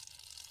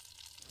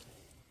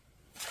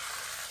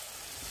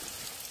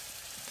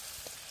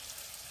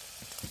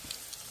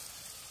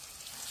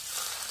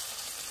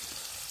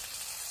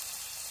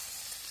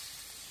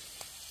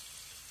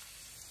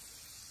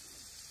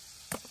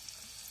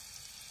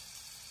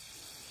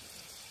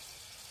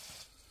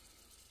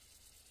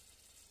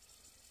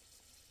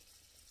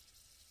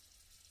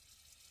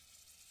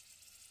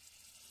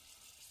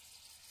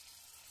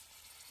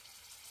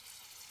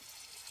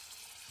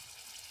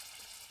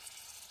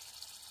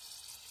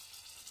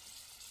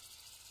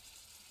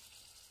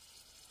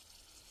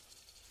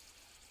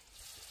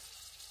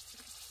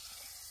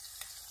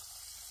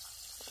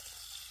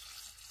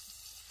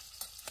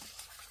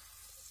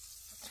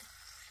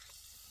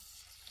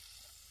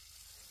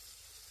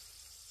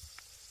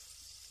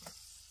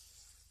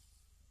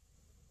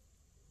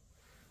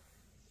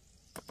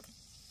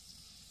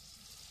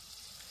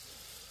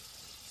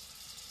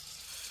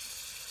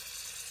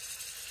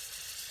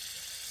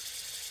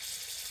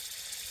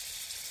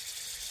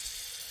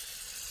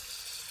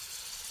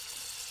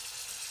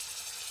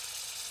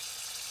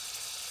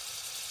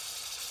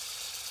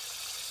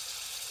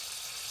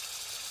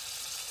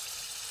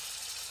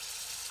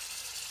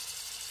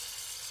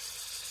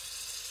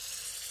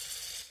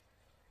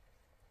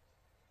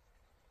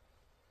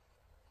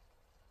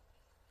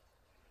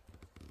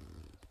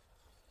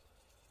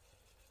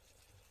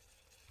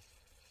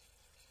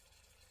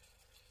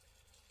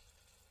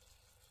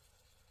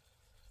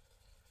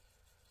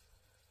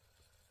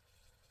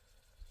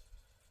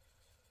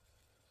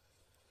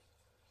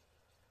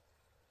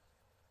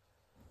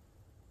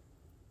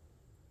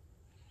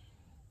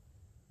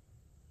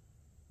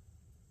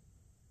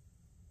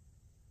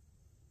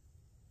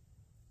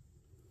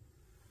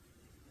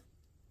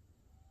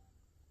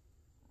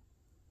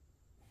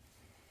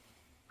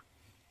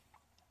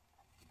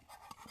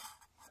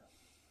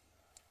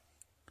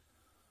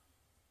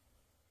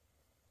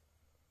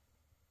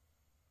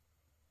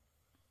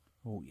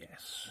 Oh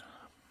yes.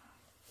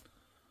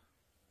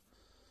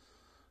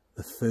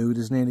 The food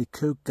is nearly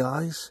cooked,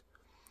 guys.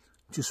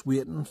 Just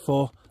waiting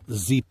for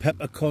the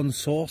peppercorn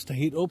sauce to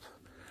heat up.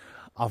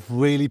 I've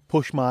really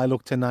pushed my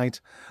luck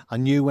tonight. I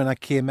knew when I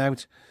came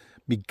out,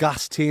 my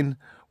gas tin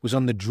was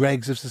on the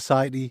dregs of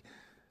society.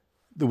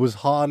 There was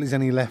hardly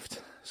any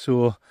left.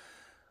 So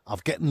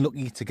I've getting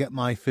lucky to get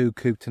my food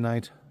cooked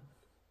tonight.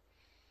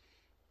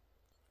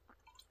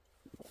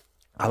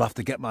 I'll have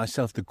to get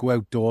myself to go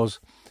outdoors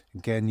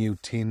and get a new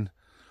tin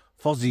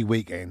for the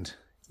weekend.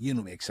 You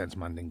know, makes sense,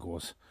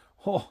 Mandingos.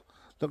 Oh,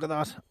 look at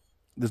that.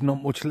 There's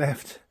not much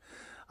left.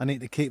 I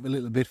need to keep a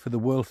little bit for the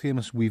world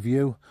famous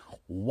review.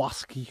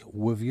 Wasky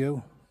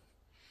review.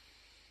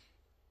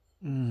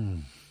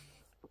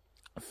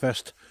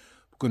 First,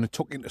 we're going to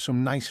tuck into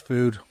some nice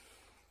food.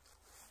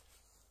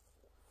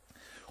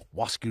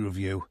 Wasky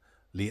review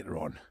later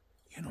on.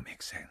 You know,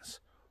 makes sense.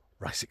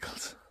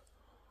 Ricicles.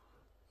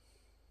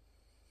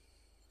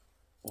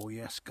 Oh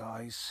yes,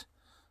 guys.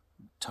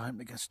 Time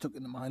to get stuck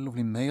into my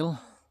lovely meal.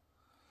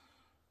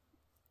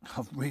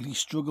 I've really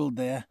struggled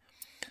there.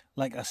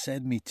 Like I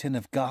said, my tin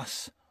of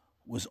gas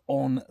was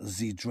on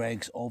the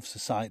dregs of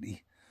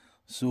society,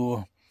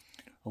 so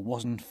I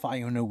wasn't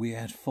firing away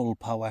at full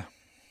power.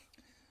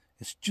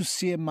 It's just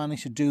saying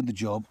managed to do the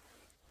job.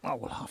 I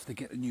will have to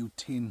get a new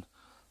tin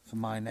for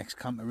my next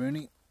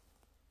camperoonie.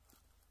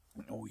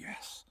 Oh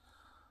yes,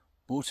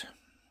 but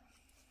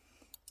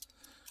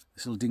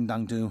this will ding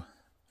dang do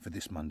for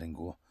this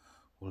Mandingo.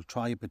 We'll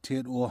try a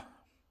potato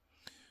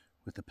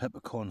with the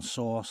peppercorn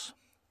sauce.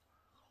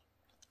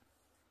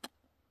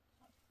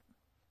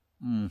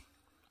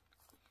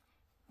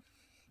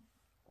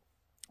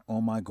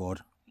 Oh my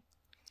god.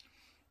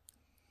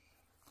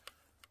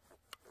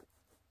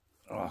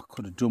 Oh, I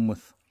could have done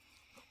with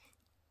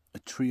a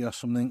tree or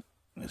something.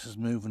 This is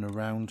moving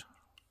around.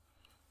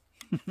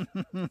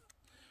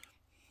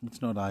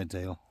 It's not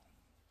ideal.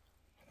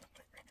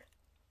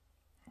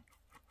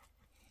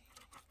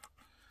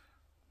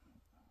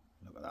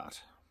 Look at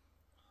that.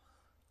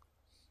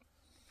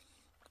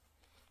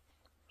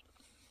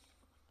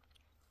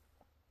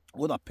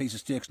 Oh, that piece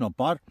of steak's not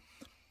bad.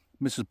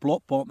 Mrs.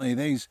 Blott bought me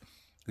these.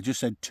 They just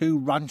said 2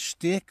 ranch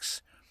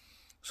steaks.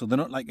 So they're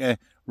not like a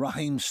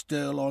Raheem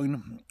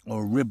sirloin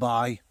or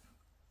ribeye.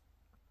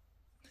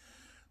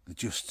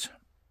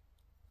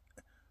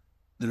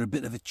 They're a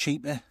bit of a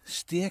cheaper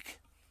steak.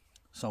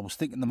 So I was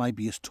thinking they might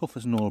be as tough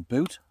as an old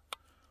boot.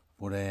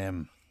 But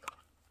that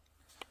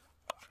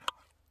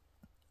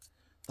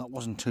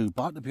wasn't too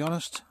bad, to be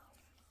honest.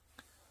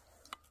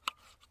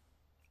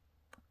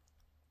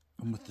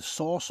 And with the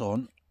sauce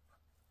on,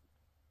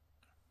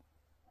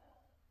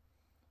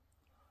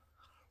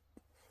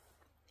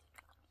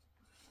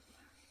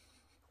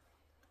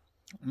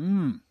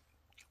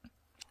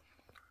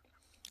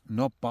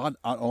 not bad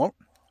at all.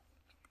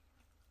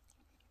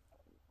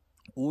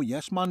 Oh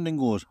yes,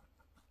 Mandingos.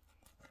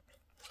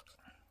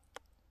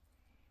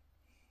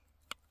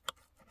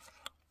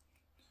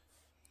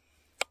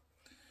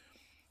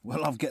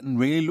 Well, I'm getting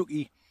really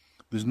lucky.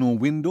 There's no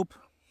wind up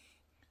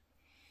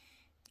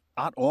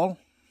at all.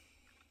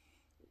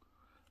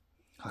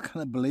 I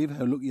can't believe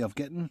how lucky I've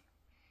getting.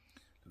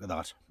 Look at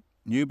that.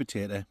 New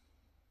potato,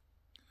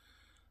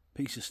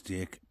 piece of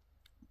steak,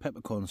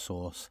 peppercorn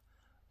sauce,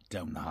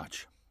 down the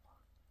hatch.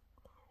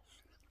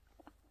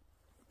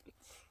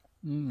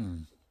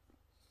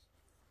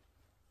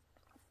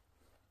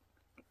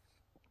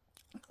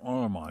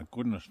 Oh my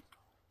goodness.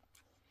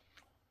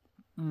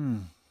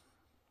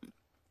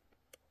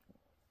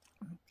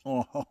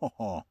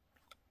 Oh,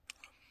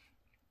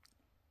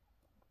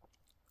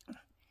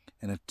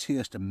 and it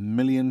tastes a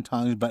million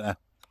times better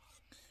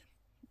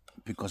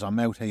because I'm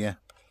out here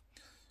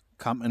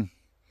camping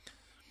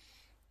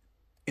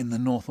in the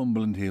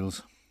Northumberland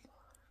hills.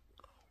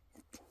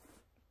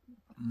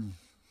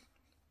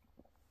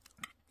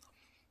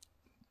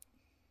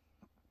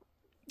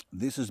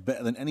 This is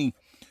better than any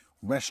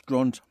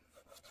restaurant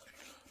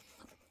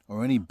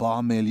or any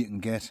bar meal you can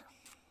get.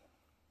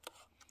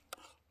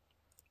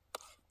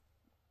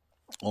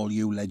 All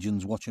you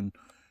legends watching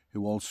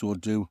who also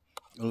do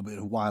a little bit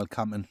of wild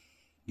camping,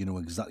 you know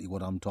exactly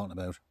what I'm talking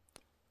about.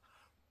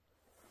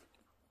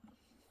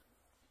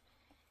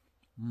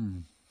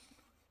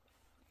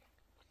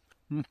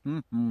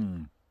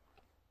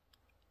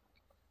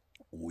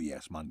 Oh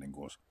yes,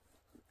 Mandingos.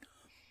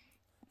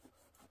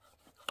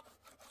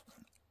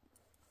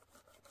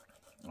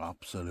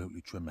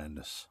 Absolutely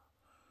tremendous.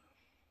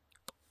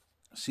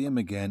 See him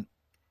again.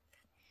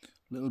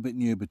 A little bit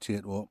new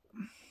potato,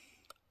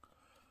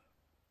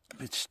 a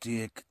bit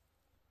steak,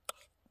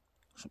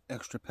 some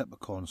extra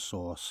peppercorn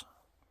sauce.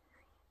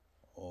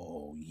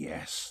 Oh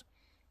yes,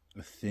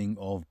 a thing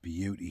of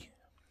beauty.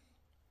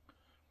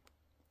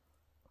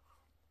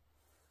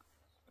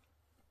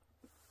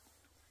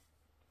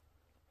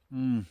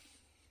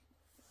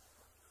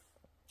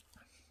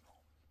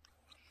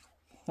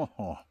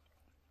 Oh.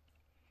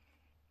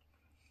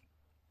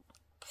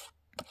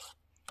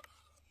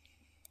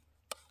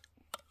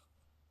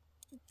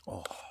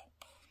 Oh.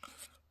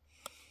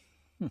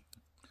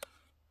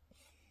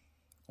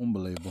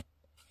 Unbelievable.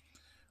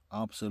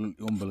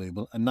 Absolutely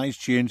unbelievable. A nice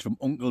change from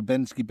Uncle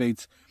Bensky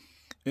Beats,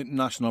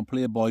 International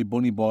Playboy,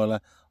 Bunny Boiler,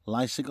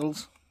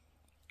 Lycicles.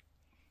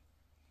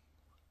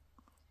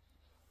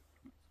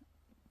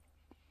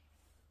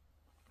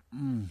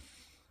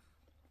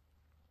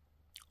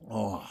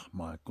 Oh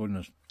my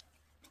goodness.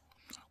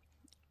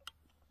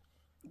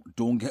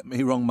 Don't get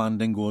me wrong,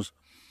 Mandingos.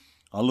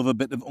 I love a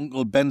bit of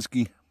Uncle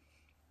Bensky.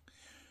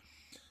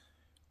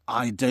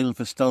 Ideal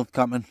for stealth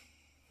camping.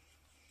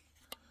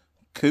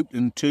 Cooped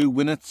in 2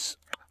 Winnets,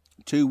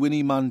 2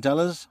 Winnie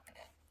Mandelas.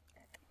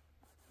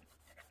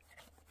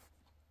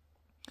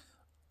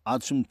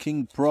 Add some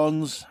king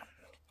prawns,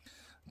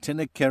 a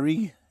tin of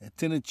curry, a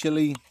tin of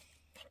chilli,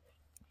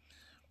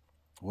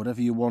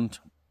 whatever you want.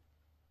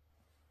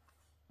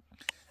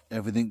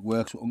 Everything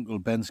works with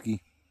Uncle Bensky.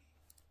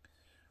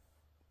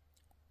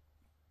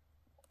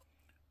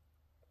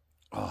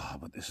 Oh,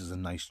 but this is a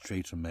nice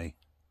treat for me.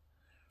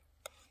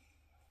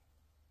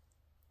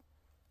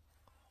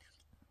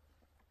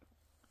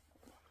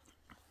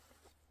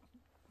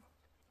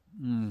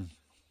 A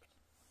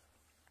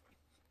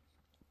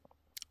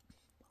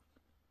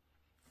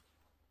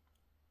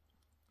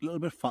little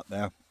bit fat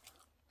there.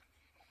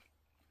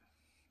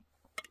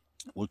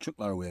 We'll chuck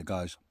that away,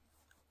 guys.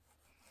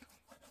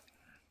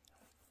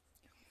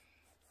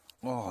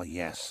 Oh,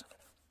 yes.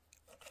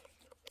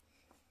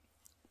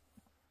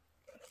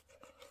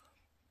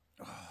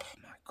 Oh,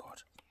 my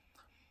God.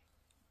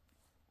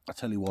 I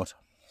tell you what,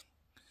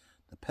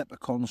 the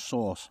peppercorn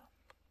sauce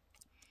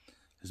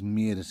has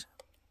made it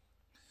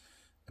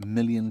a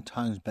million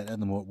times better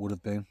than what it would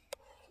have been.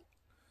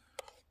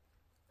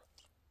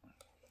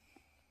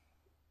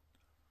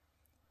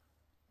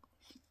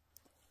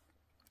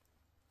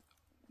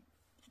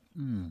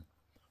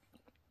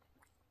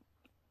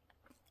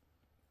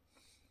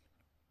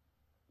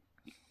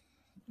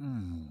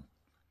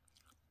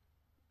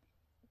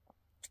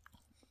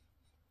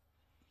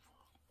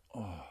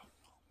 Oh.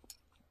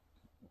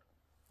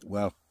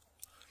 Well,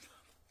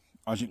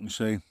 as you can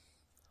see,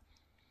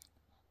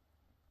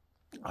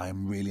 I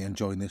am really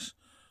enjoying this.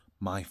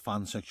 My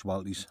fan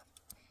sexualities.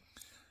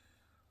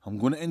 I'm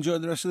going to enjoy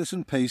the rest of this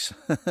in peace.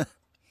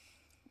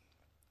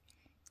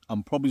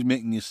 I'm probably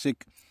making you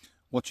sick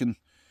watching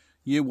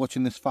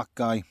this fat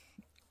guy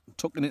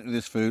tucking into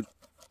this food.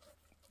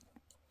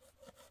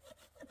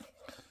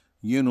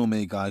 You know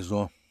me, guys,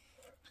 though.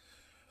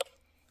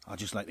 I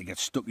just like to get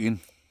stuck in.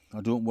 I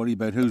don't worry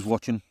about who's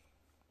watching.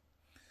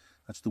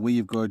 That's the way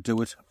you've got to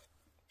do it.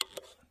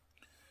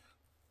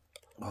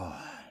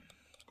 Oh.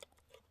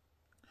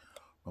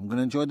 I'm going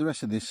to enjoy the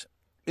rest of this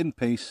in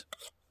peace.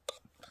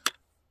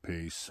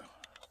 Peace.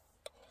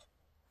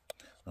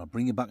 I'll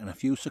bring you back in a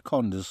few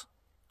seconds.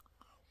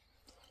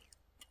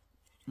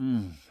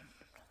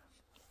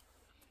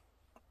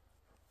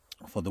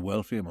 For the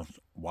world famous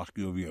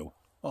Wasky review.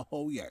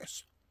 Oh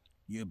yes,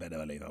 you better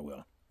believe I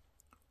will.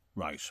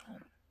 Right.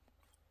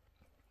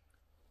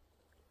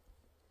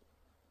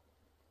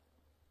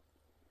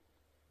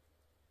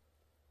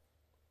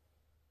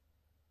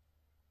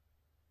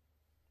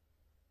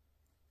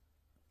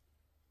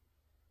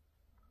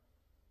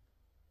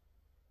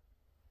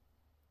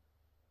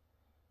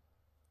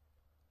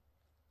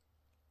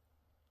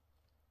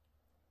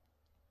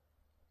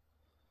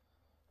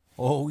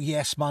 Oh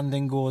yes,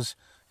 Mandingos,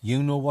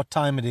 you know what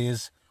time it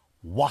is.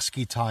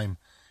 Wasky time.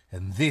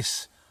 And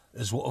this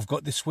is what I've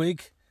got this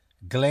week.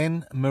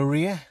 Glen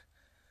Maria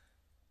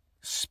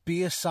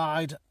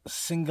Spearside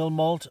Single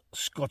Malt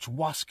Scotch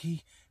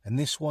Wasky. And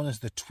this one is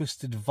the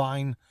Twisted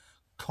Vine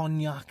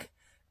Cognac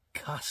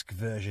Cask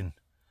version.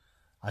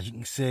 As you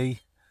can see,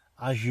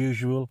 as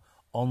usual,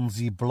 on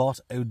the Blot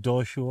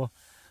Outdoor Show,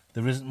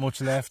 there isn't much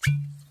left.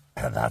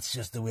 And that's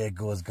just the way it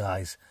goes,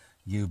 guys.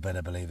 You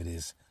better believe it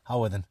is.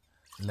 However then,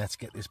 let's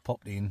get this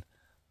popped in.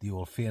 The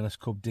old famous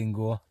Cub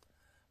Dingo,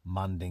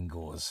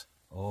 Mandingos.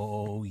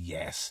 Oh,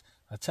 yes.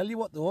 I tell you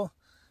what, though,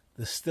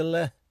 there's still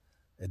a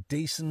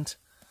decent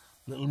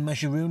little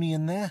measureroony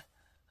in there.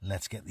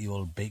 Let's get the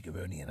old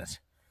bakeroonie in it.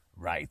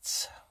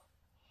 Right.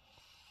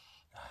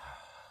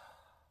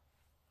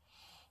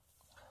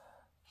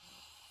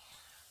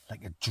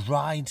 Like a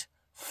dried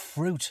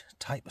fruit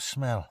type of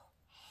smell.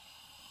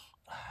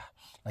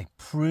 Like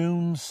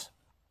prunes,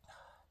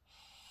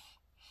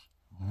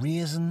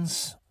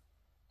 raisins.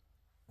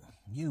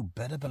 You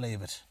better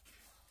believe it.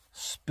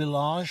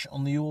 Spillage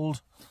on the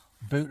old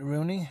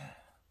booteroonie.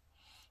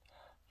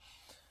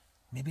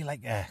 Maybe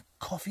like a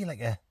coffee,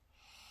 like a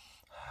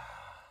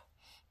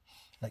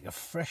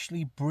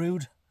freshly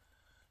brewed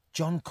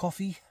John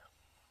coffee.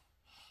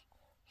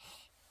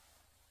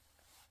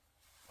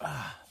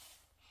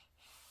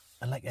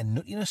 And like a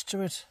nuttiness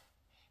to it.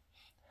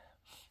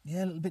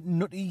 Yeah, a little bit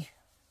nutty.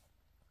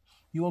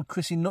 You old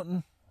Chrissy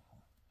nuttin'.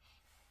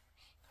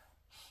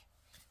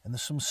 And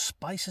there's some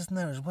spices in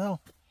there as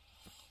well.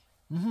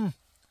 A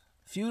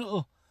few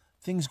little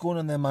things going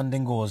on there,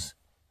 Mandingos.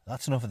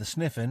 That's enough of the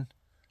sniffing.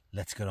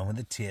 Let's get on with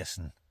the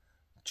tasting.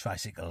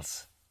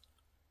 Tricycles.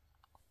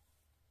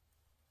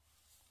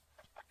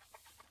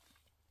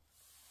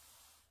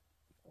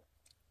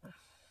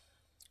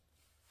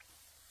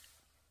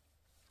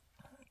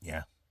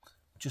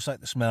 just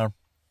like the smell.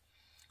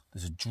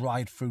 There's a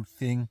dried fruit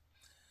thing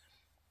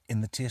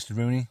in the taste of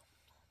Rooney.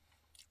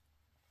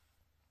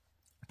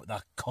 But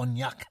that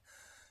cognac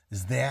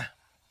is there.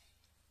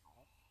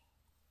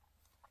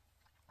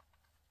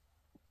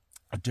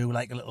 I do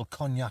like a little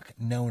cognac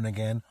now and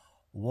again,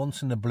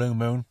 once in a blue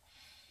moon.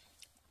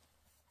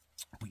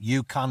 But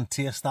you can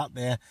taste that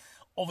there.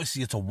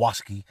 Obviously it's a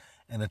whisky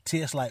and it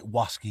tastes like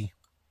whisky.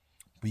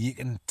 But you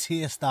can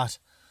taste that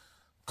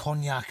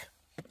cognac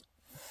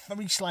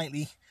very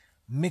slightly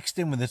mixed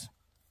in with it.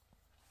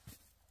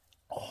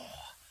 Oh,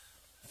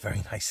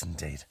 very nice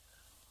indeed.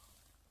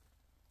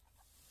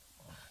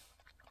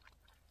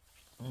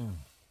 A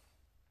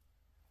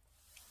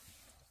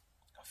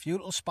few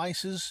little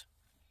spices.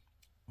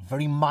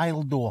 Very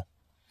mild though.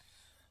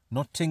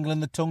 Not tingling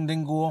the tongue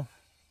dingo.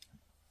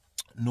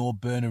 No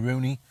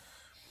burneroonie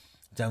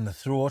down the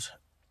throat.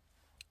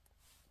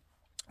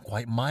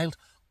 Quite mild.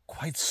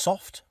 Quite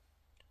soft.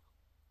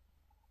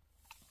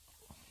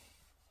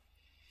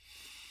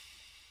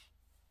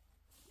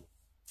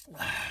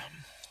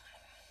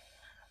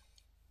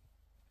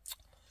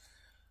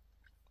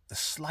 The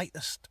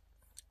slightest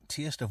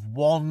taste of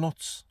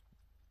walnuts.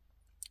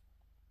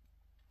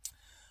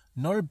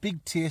 Not a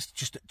big taste,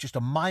 just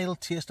a mild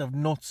taste of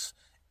nuts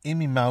in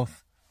my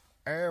mouth.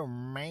 Oh,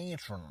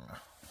 matron.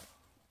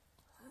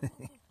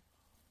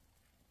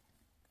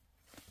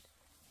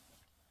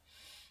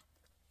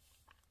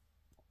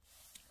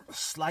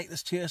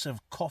 Slightest taste of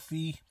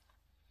coffee,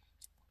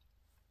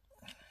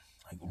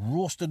 like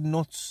roasted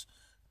nuts,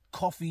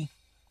 coffee,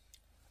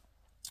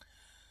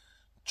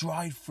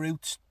 dried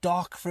fruits,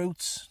 dark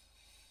fruits.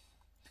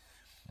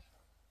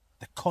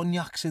 The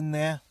cognac's in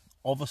there,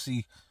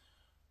 obviously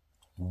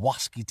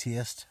whisky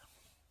taste.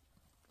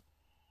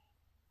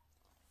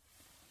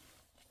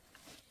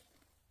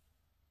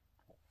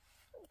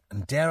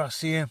 And dare I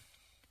say,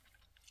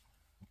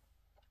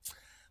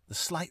 the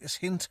slightest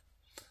hint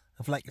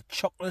of like a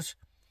chocolate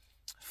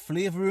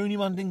flavour in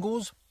your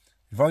mandingos.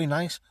 Very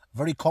nice,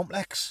 very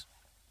complex,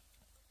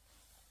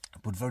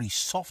 but very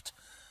soft.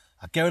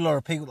 I get a lot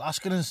of people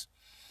asking us,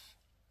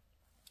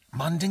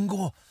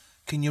 Mandingo,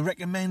 can you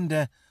recommend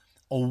a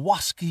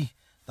whisky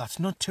that's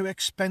not too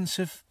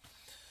expensive?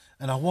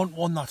 And I want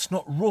one that's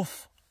not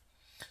rough,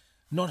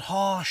 not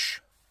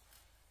harsh,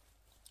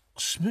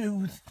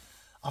 smooth.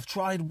 I've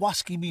tried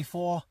whisky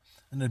before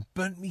and it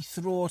burnt me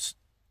throat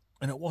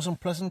and it wasn't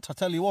pleasant. I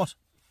tell you what,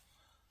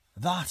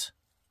 that,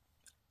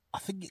 I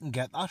think you can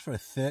get that for a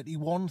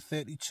 31,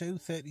 32,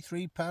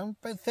 33 pound,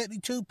 about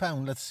 32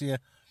 pound, let's say,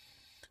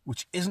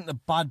 which isn't a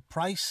bad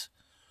price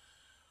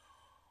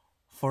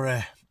for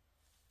a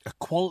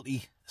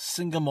quality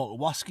single malt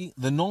whisky.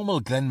 The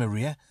normal Glen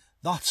Maria,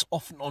 that's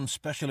often on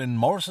special in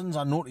Morrison's.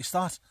 I noticed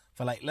that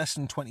for like less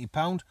than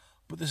 £20,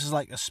 but this is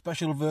like a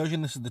special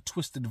version. This is the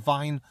Twisted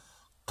Vine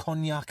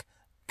Cognac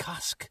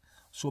cask,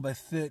 so about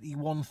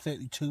 31,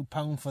 32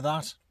 pound for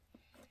that.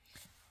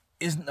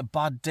 Isn't a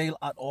bad deal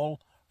at all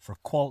for a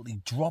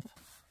quality drop.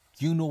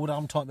 You know what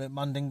I'm talking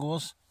about,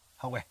 Mandingos.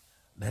 However,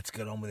 let's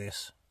get on with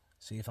this.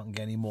 See if I can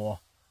get any more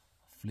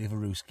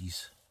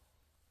flavorooskies.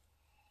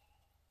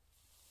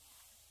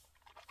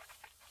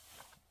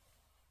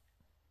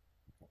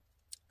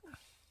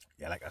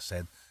 Yeah, like I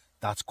said,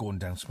 that's going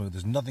down smooth.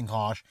 There's nothing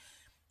harsh.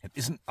 It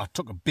isn't. I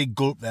took a big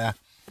gulp there,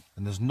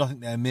 and there's nothing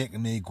there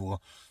making me go,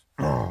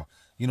 "Ugh."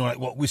 You know, like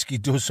what whiskey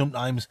does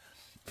sometimes.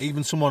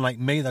 Even someone like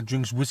me that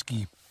drinks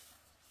whiskey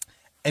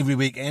every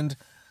weekend,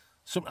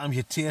 sometimes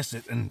you taste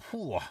it and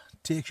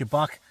takes you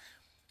back.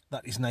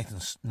 That is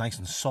nice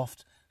and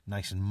soft,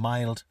 nice and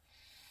mild.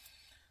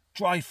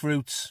 Dry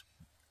fruits,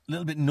 a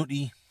little bit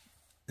nutty.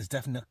 There's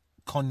definitely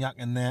cognac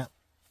in there.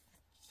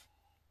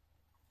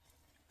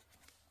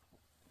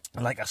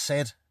 Like I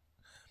said,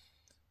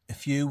 a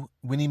few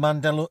Winnie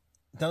Mandelas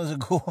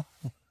ago,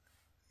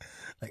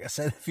 like I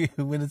said a few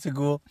minutes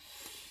ago,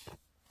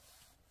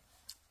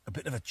 a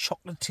bit of a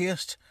chocolate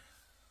taste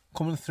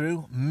coming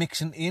through,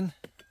 mixing in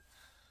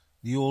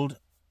the old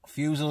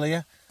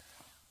Fusilier,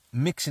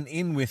 mixing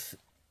in with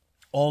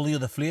all the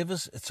other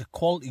flavours. It's a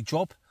quality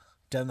job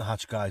down the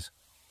hatch, guys.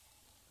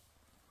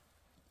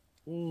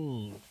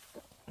 Oh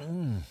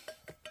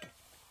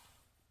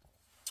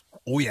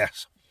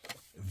yes,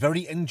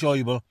 very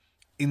enjoyable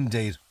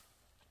indeed.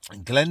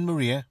 Glen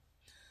Maria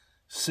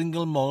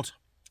single malt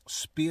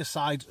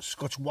Spearside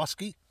Scotch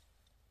whisky,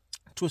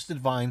 Twisted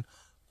Vine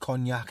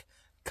Cognac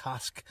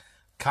cask,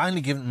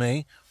 kindly given to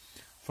me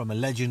from a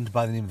legend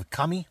by the name of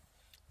Cammy.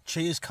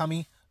 Cheers,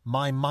 Cammy,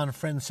 my man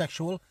friend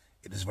sexual.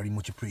 It is very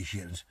much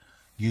appreciated.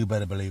 You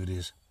better believe it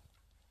is.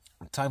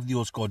 Time for the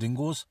old score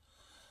dingoes.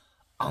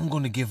 I'm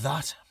going to give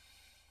that,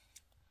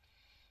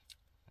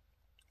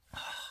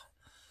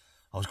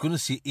 I was going to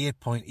say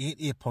 8.8,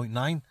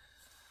 8.9.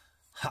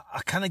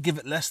 I kind of give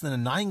it less than a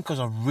 9 because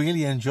I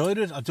really enjoyed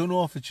it. I don't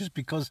know if it's just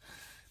because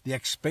the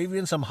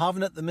experience I'm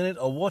having at the minute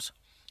or what.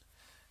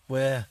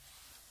 Where,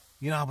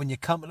 you know, when you're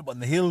camping up on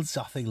the hills,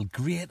 I feel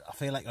great. I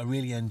feel like I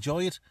really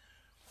enjoy it.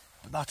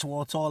 But that's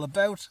what it's all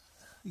about.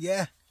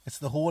 Yeah, it's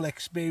the whole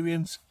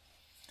experience.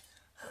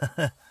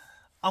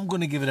 I'm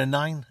going to give it a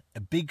 9.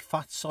 a big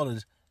fat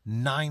solid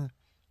 9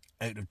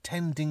 out of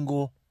 10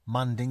 dingo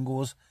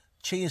mandingos.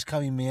 Cheers,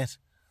 Cammy mate.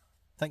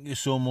 Thank you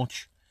so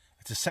much.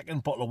 It's the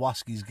second bottle of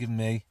whiskey he's given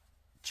me.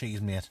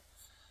 Cheers, mate.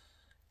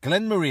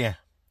 Glen Maria,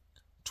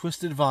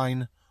 Twisted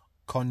Vine,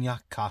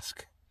 Cognac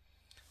Cask.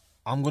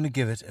 I'm going to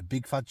give it a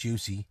big fat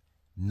juicy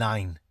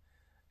 9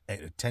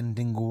 out of 10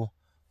 dingo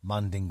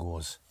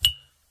mandingos.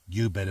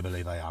 You better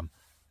believe I am.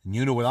 And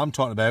you know what I'm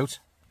talking about.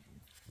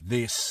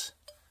 This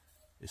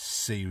is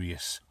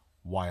serious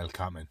wild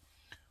camping.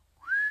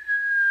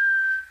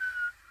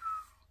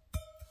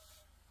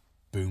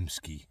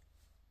 Boomski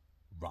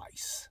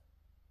rice.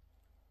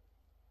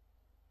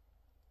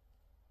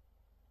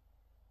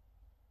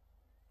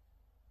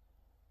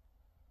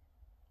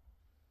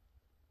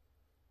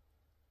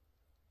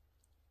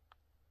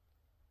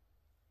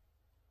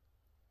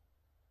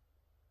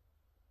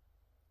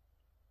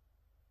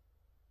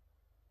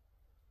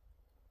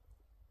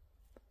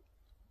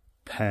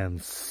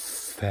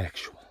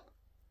 Pansexual.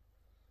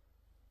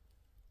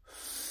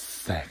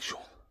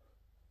 Factual.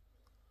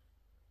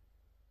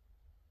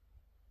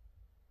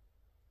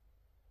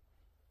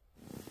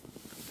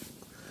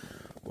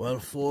 Well,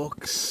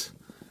 folks,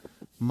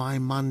 my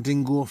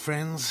mandingo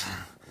friends,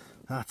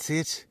 that's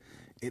it.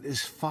 It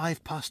is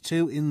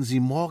 2:05 in the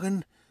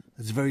morning.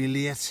 It's very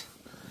late.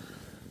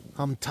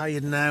 I'm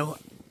tired now.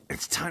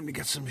 It's time to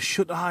get some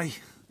shut-eye.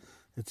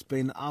 It's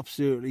been an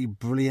absolutely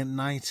brilliant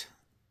night.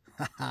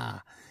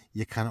 Haha.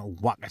 You cannot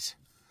whack it.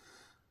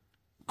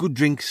 Good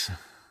drinks,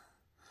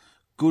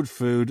 good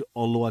food,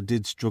 although I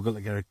did struggle to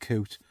get a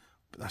coot,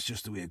 but that's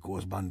just the way it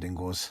goes,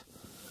 mandingos.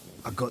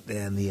 I got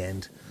there in the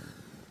end.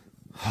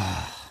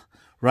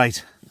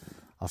 Right,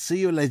 I'll see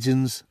you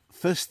legends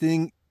first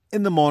thing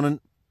in the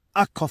morning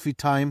at coffee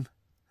time.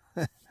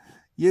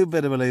 You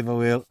better believe I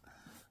will.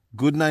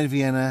 Good night,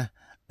 Vienna,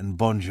 and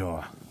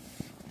bonjour.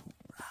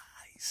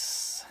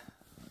 Nice.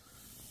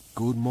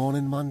 Good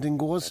morning,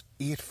 mandingos.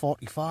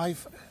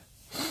 8:45.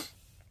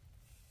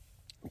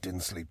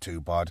 Didn't sleep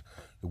too bad.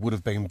 It would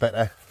have been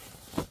better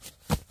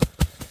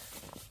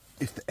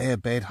if the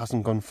airbed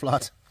hasn't gone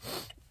flat.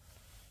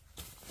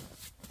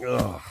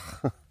 Ugh.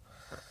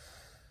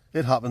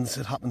 It happens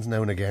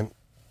now and again.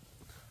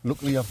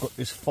 Luckily I've got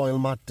this foil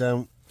mat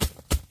down,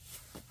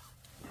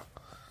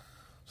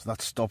 so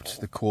that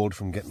stopped the cold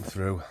from getting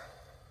through.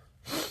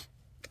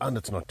 And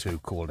it's not too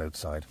cold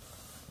outside.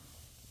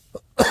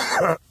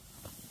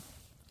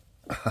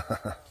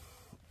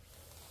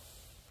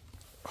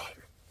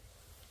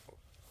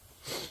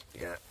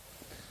 Yeah,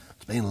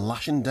 it's been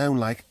lashing down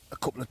like a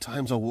couple of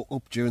times. I woke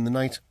up during the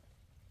night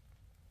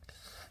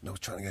and I was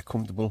trying to get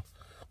comfortable.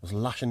 I was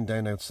lashing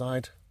down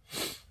outside,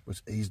 but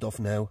it's eased off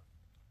now.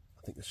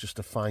 I think it's just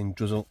a fine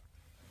drizzle.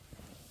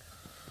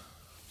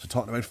 So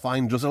talking about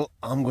fine drizzle,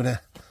 I'm going to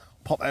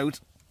pop out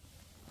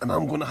and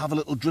I'm going to have a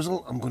little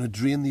drizzle. I'm going to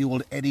drain the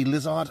old Eddie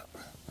Lizard.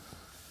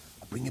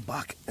 I'll bring you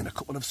back in a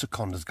couple of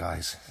seconds,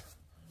 guys.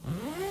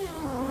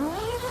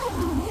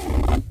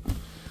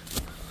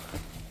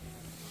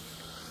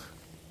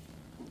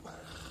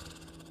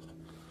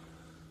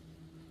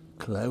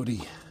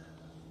 Cloudy.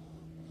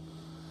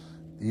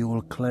 The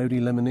old cloudy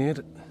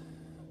lemonade.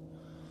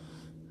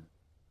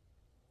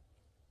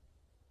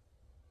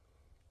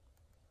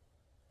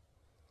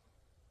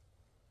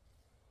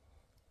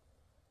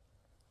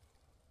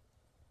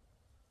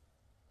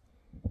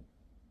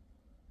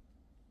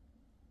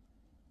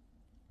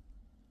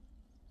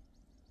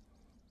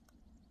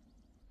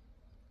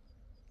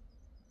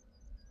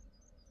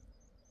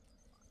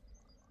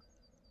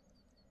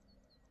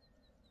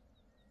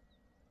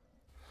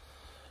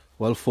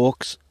 Well,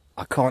 folks,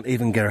 I can't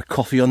even get a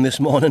coffee on this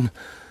morning.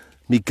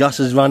 My gas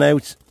has run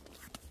out.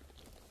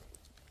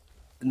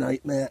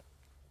 Nightmare.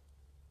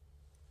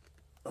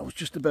 I was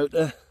just about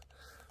to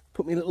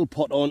put my little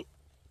pot on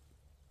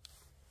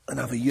and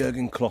have a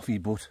Jurgen coffee,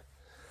 but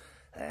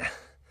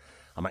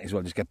I might as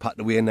well just get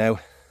packed away now.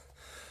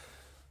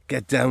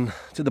 Get down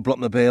to the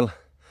Blockmobile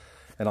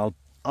and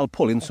I'll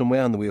pull in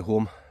somewhere on the way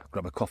home,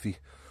 grab a coffee.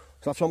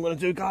 So that's what I'm going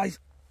to do, guys.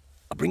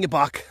 I'll bring you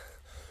back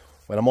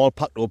when I'm all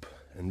packed up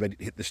and ready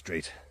to hit the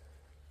street.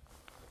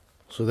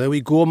 So there we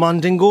go,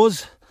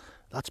 mandingos.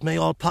 That's me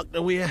all packed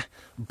away.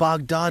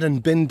 Baghdad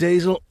and bin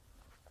diesel.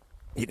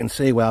 You can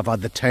see where I've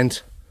had the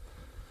tent.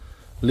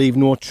 Leave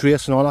no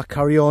trace and all that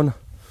carry on.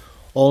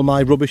 All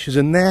my rubbish is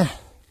in there.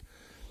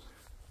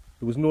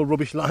 There was no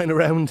rubbish lying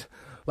around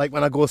like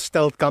when I go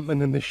stealth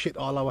camping and the shit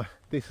all over.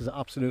 This is an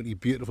absolutely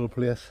beautiful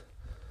place.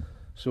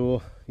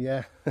 So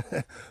yeah,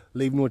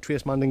 leave no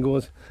trace,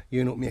 mandingos.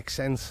 You know, it makes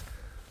sense.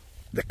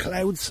 The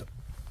clouds,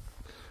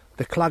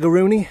 the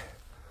Clagaroony,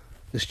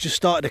 it's just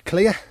started to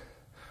clear.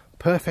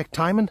 Perfect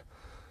timing,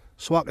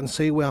 so I can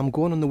see where I'm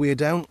going on the way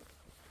down.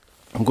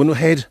 I'm going to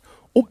head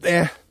up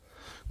there,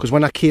 because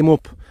when I came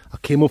up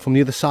from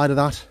the other side of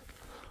that.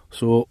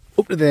 So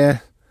up to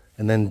there,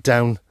 and then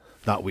down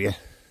that way.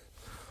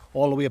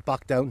 All the way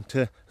back down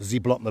to the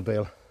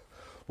Blockmobile.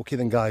 Okay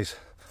then, guys,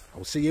 I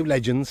will see you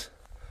legends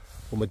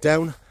when we're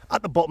down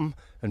at the bottom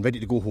and ready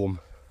to go home.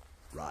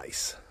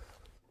 Rise.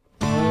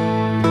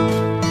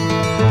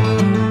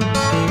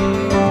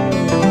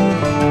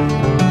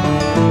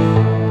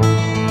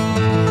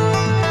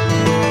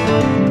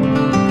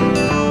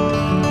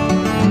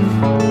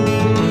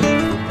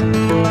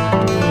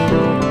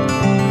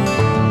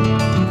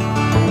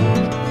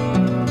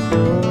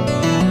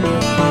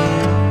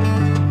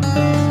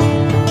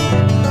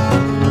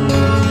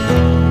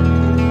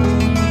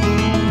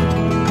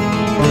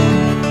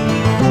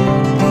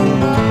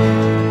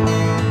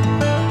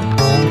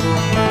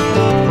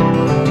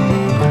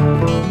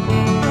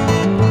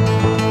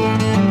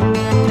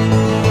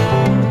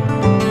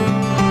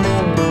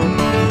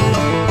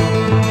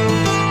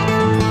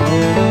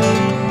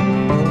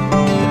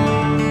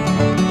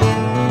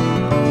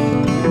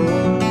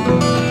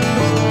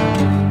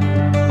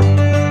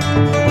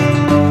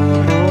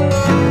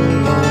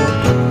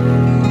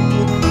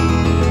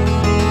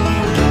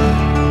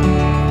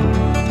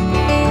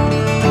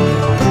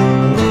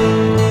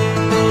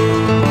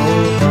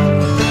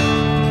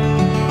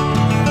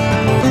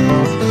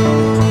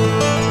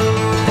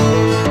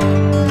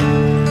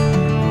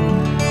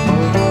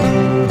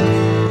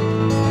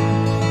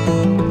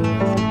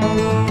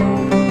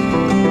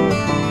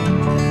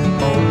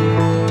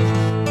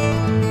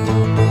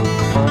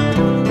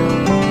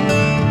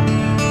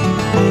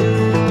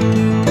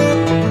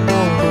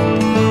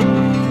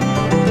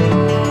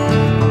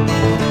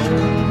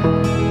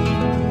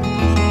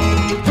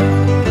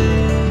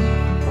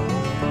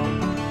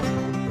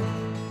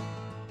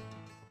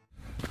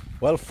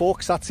 Well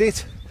folks, that's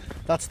it.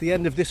 That's the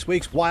end of this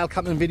week's wild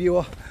camping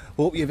video.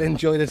 Hope you've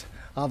enjoyed it.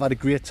 I've had a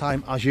great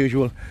time as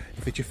usual.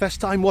 If it's your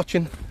first time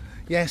watching,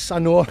 yes, I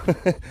know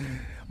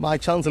my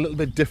channel's a little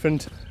bit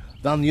different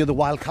than the other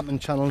wild camping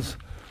channels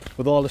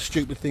with all the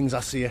stupid things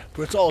I say,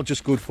 but it's all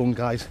just good fun,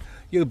 guys.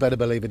 You better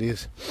believe it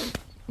is.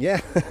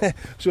 Yeah.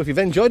 So if you've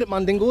enjoyed it,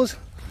 Mandingos,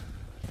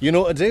 you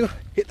know what to do.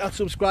 Hit that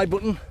subscribe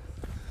button,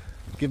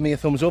 give me a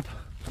thumbs up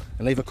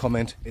and leave a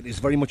comment. It is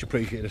very much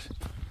appreciated.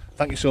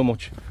 Thank you so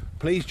much.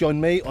 Please join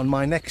me on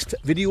my next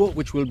video,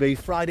 which will be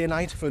Friday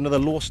night for another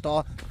low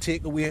star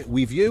takeaway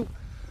review,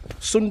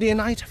 Sunday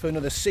night for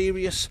another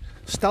serious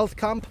stealth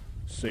camp,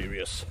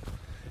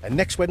 and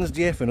next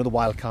Wednesday for another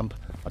wild camp.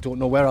 I don't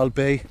know where I'll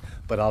be,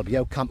 but I'll be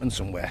out camping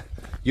somewhere.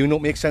 You know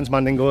what makes sense,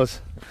 Mandingos.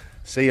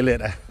 See you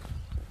later.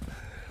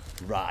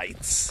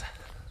 Right.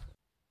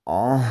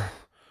 Oh,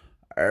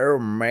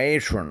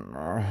 matron.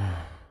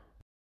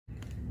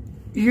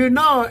 You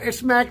know,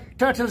 it's my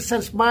turtle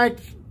sense might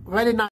very nice.